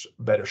much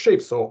better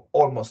shape, so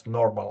almost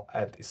normal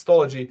at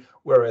histology,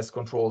 whereas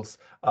controls,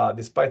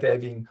 despite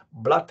having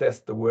blood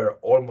tests that were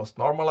almost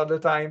normal at the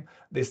time,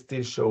 they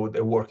still showed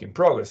a work in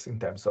progress in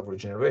terms of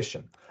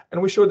regeneration.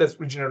 And we show that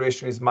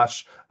regeneration is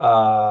much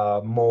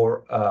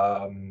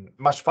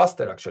much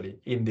faster actually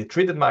in the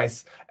treated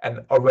mice,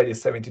 and already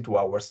 72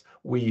 hours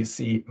we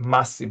see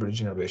massive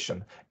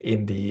regeneration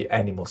in the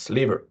animal's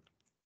liver.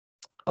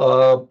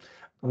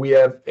 We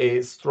have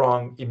a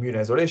strong immune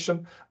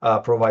isolation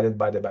provided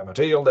by the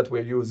biomaterial that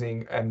we're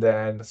using. And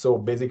then, so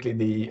basically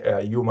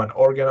the human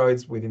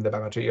organoids within the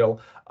biomaterial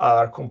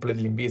are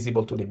completely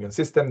invisible to the immune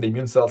system. The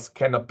immune cells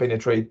cannot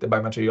penetrate the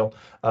biomaterial.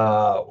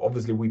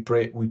 Obviously, we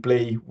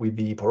play with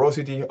the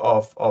porosity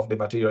of the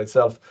material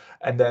itself.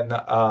 And then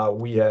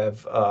we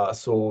have,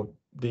 so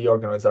the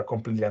organoids are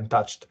completely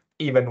untouched,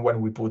 even when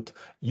we put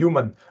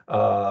human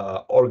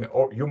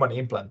human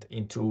implant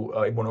into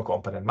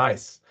immunocompetent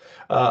mice.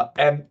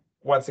 And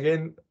once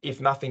again, if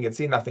nothing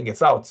gets in, nothing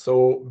gets out.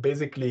 So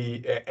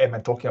basically, and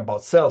I'm talking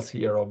about cells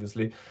here,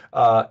 obviously,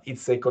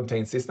 it's a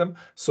contained system.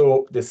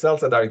 So the cells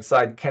that are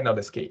inside cannot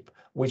escape,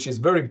 which is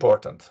very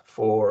important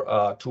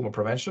for tumor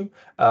prevention,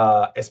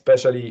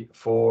 especially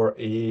for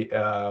a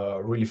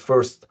really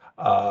first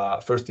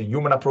in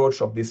human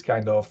approach of this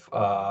kind of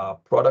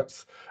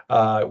products.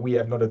 We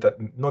have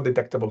no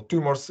detectable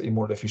tumors in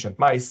more deficient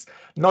mice,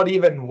 not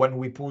even when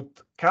we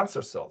put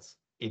cancer cells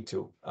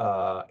into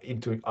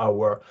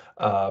our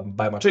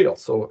biomaterial,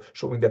 so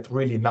showing that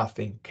really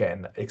nothing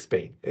can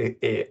escape.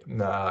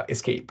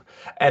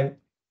 And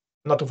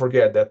not to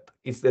forget that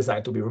it's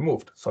designed to be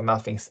removed, so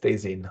nothing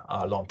stays in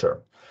long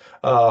term.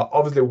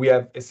 Obviously, we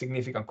have a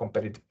significant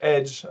competitive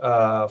edge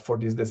for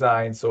this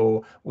design.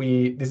 So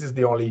this is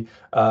the only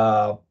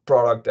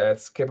product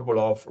that's capable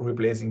of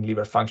replacing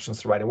liver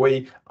functions right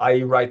away.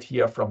 I write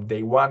here from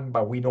day one,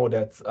 but we know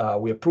that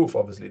we have proof,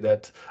 obviously,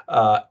 that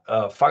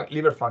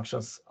liver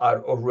functions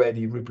are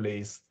already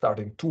replaced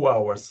starting 2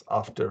 hours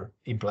after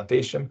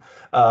implantation.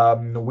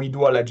 We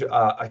do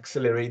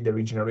accelerate the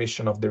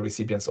regeneration of the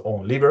recipient's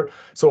own liver.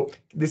 So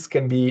this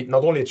can be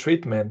not only a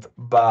treatment,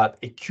 but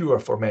a cure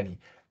for many,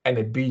 and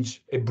a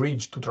bridge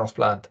to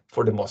transplant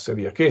for the most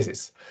severe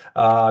cases.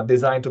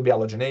 Designed to be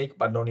allogeneic,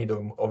 but no need of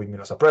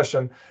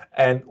immunosuppression,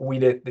 and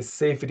with the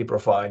safety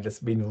profile that's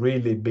been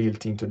really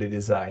built into the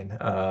design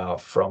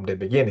from the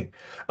beginning.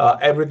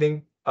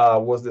 Everything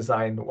was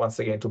designed, once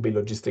again, to be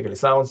logistically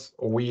sound.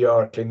 We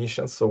are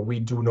clinicians, so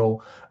we do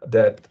know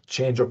that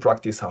change of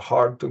practice are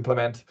hard to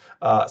implement.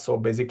 So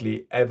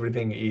basically,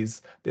 everything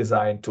is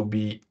designed to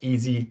be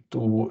easy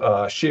to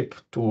ship,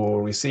 to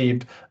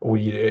receive.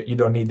 You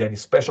don't need any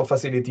special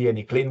facility,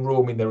 any clean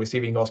room in the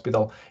receiving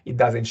hospital. It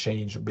doesn't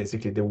change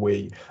basically the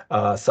way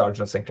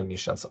surgeons and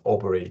clinicians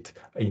operate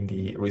in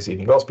the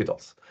receiving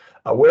hospitals.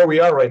 Where we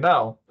are right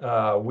now,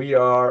 we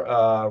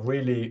are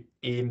really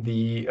in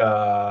the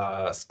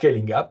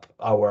scaling up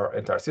our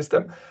entire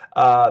system.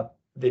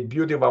 The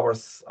beauty of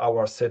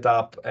our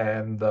setup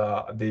and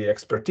the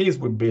expertise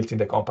we built in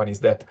the company is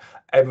that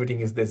everything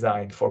is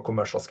designed for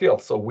commercial scale.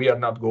 So we are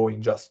not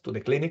going just to the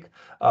clinic.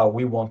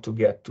 We want to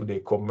get to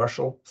the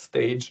commercial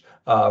stage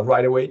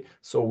right away.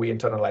 So we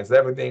internalize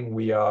everything.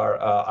 We are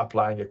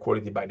applying a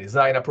quality by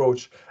design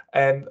approach,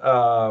 and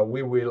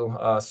we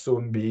will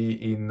soon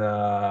be in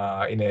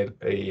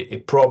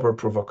a proper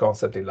proof of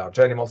concept in large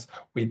animals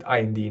with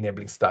IND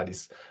enabling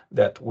studies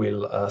that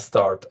will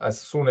start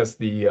as soon as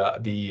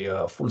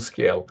the full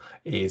scale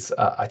is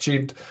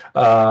achieved.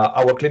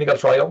 Our clinical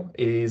trial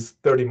is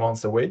 30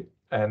 months away,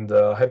 and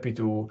happy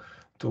to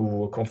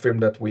confirm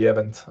that we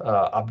haven't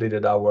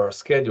updated our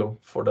schedule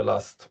for the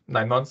last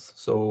 9 months.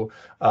 So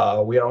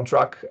we are on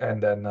track,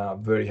 and then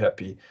very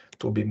happy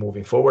to be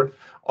moving forward.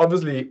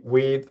 Obviously,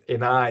 with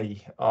an eye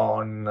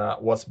on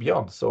what's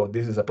beyond. So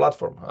this is a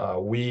platform.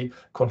 We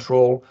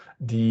control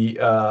the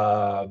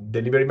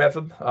delivery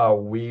method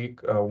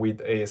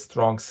with a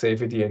strong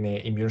safety and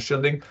immune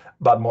shielding,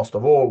 but most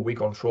of all, we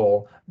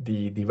control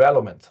the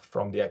development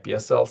from the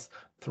iPS cells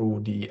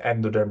through the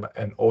endoderm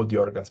and all the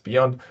organs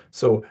beyond.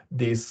 So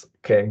this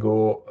can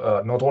go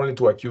not only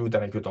to acute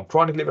and acute on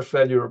chronic liver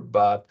failure,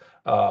 but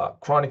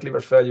chronic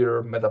liver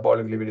failure,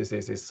 metabolic liver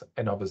diseases,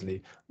 and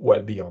obviously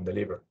well beyond the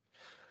liver.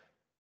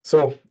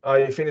 So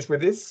I finished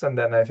with this, and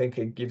then I think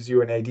it gives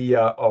you an idea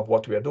of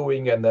what we are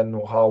doing and then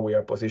how we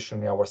are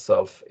positioning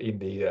ourselves in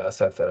the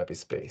cell therapy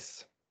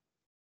space.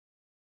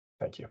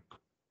 Thank you.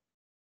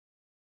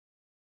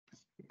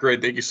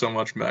 Great. Thank you so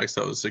much, Max.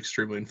 That was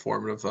extremely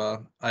informative.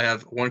 I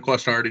have one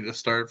question already to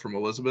start from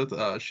Elizabeth.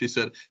 She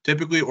said,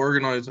 typically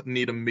organoids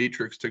need a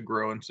matrix to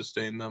grow and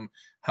sustain them.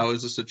 How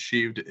is this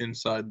achieved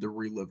inside the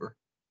reliver?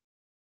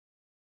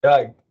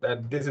 Yeah,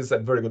 and this is a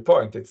very good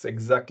point. It's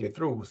exactly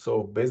true.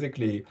 So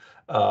basically,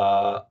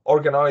 our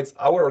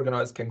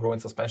organoids can grow in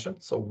suspension.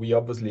 So we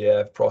obviously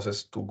have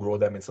process to grow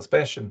them in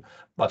suspension,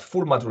 but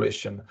full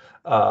maturation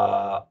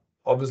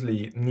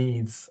obviously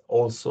needs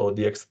also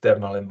the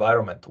external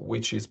environment,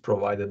 which is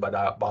provided by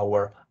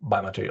our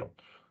biomaterial.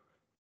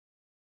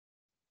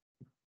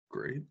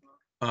 Great.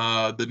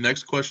 The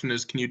next question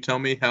is, can you tell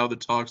me how the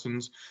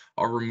toxins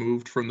are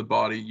removed from the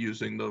body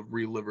using the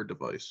reliver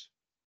device?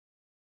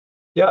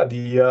 Yeah,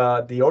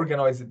 the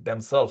organoids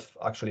themselves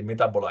actually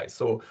metabolize.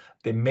 So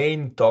the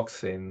main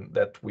toxin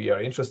that we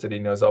are interested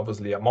in is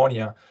obviously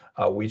ammonia,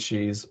 which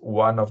is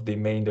one of the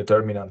main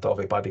determinants of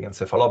hepatic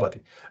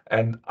encephalopathy.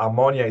 And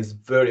ammonia is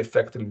very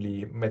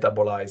effectively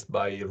metabolized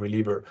by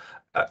reliver.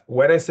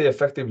 When I say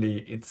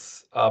effectively,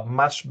 it's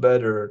much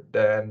better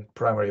than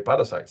primary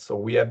hepatocytes. So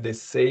we have the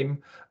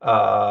same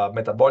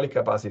metabolic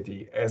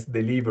capacity as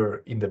the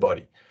liver in the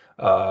body,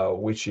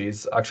 which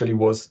is actually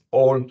was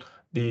all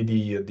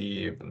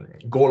the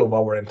goal of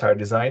our entire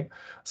design.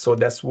 So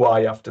that's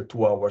why after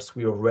 2 hours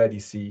we already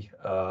see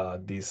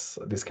this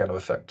kind of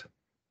effect.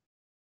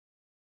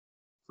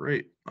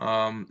 Great.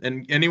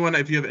 And anyone,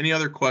 if you have any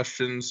other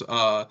questions,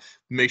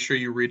 make sure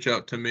you reach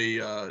out to me.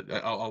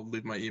 I'll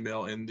leave my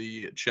email in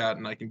the chat,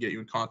 and I can get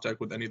you in contact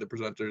with any of the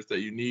presenters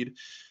that you need.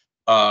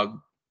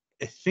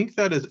 I think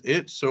that is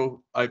it.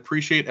 So I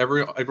appreciate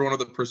every one of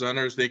the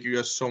presenters. Thank you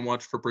guys so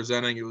much for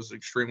presenting. It was an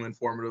extremely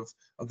informative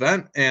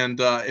event.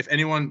 And if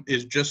anyone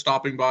is just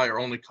stopping by or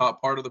only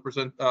caught part of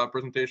the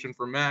presentation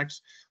from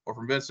Max or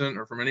from Vincent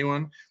or from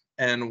anyone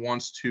and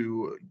wants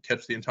to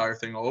catch the entire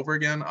thing all over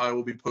again, I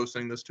will be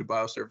posting this to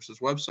Biosurface's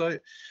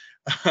website.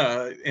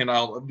 And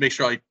I'll make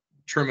sure I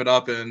trim it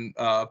up and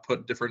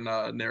put different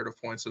narrative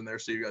points in there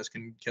so you guys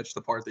can catch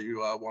the part that you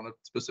want to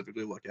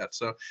specifically look at.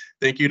 So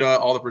thank you to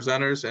all the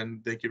presenters,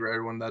 and thank you to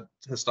everyone that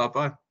has stopped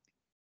by.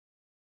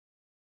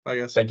 Bye,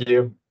 guys. Thank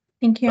you.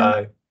 Thank you.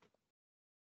 Bye.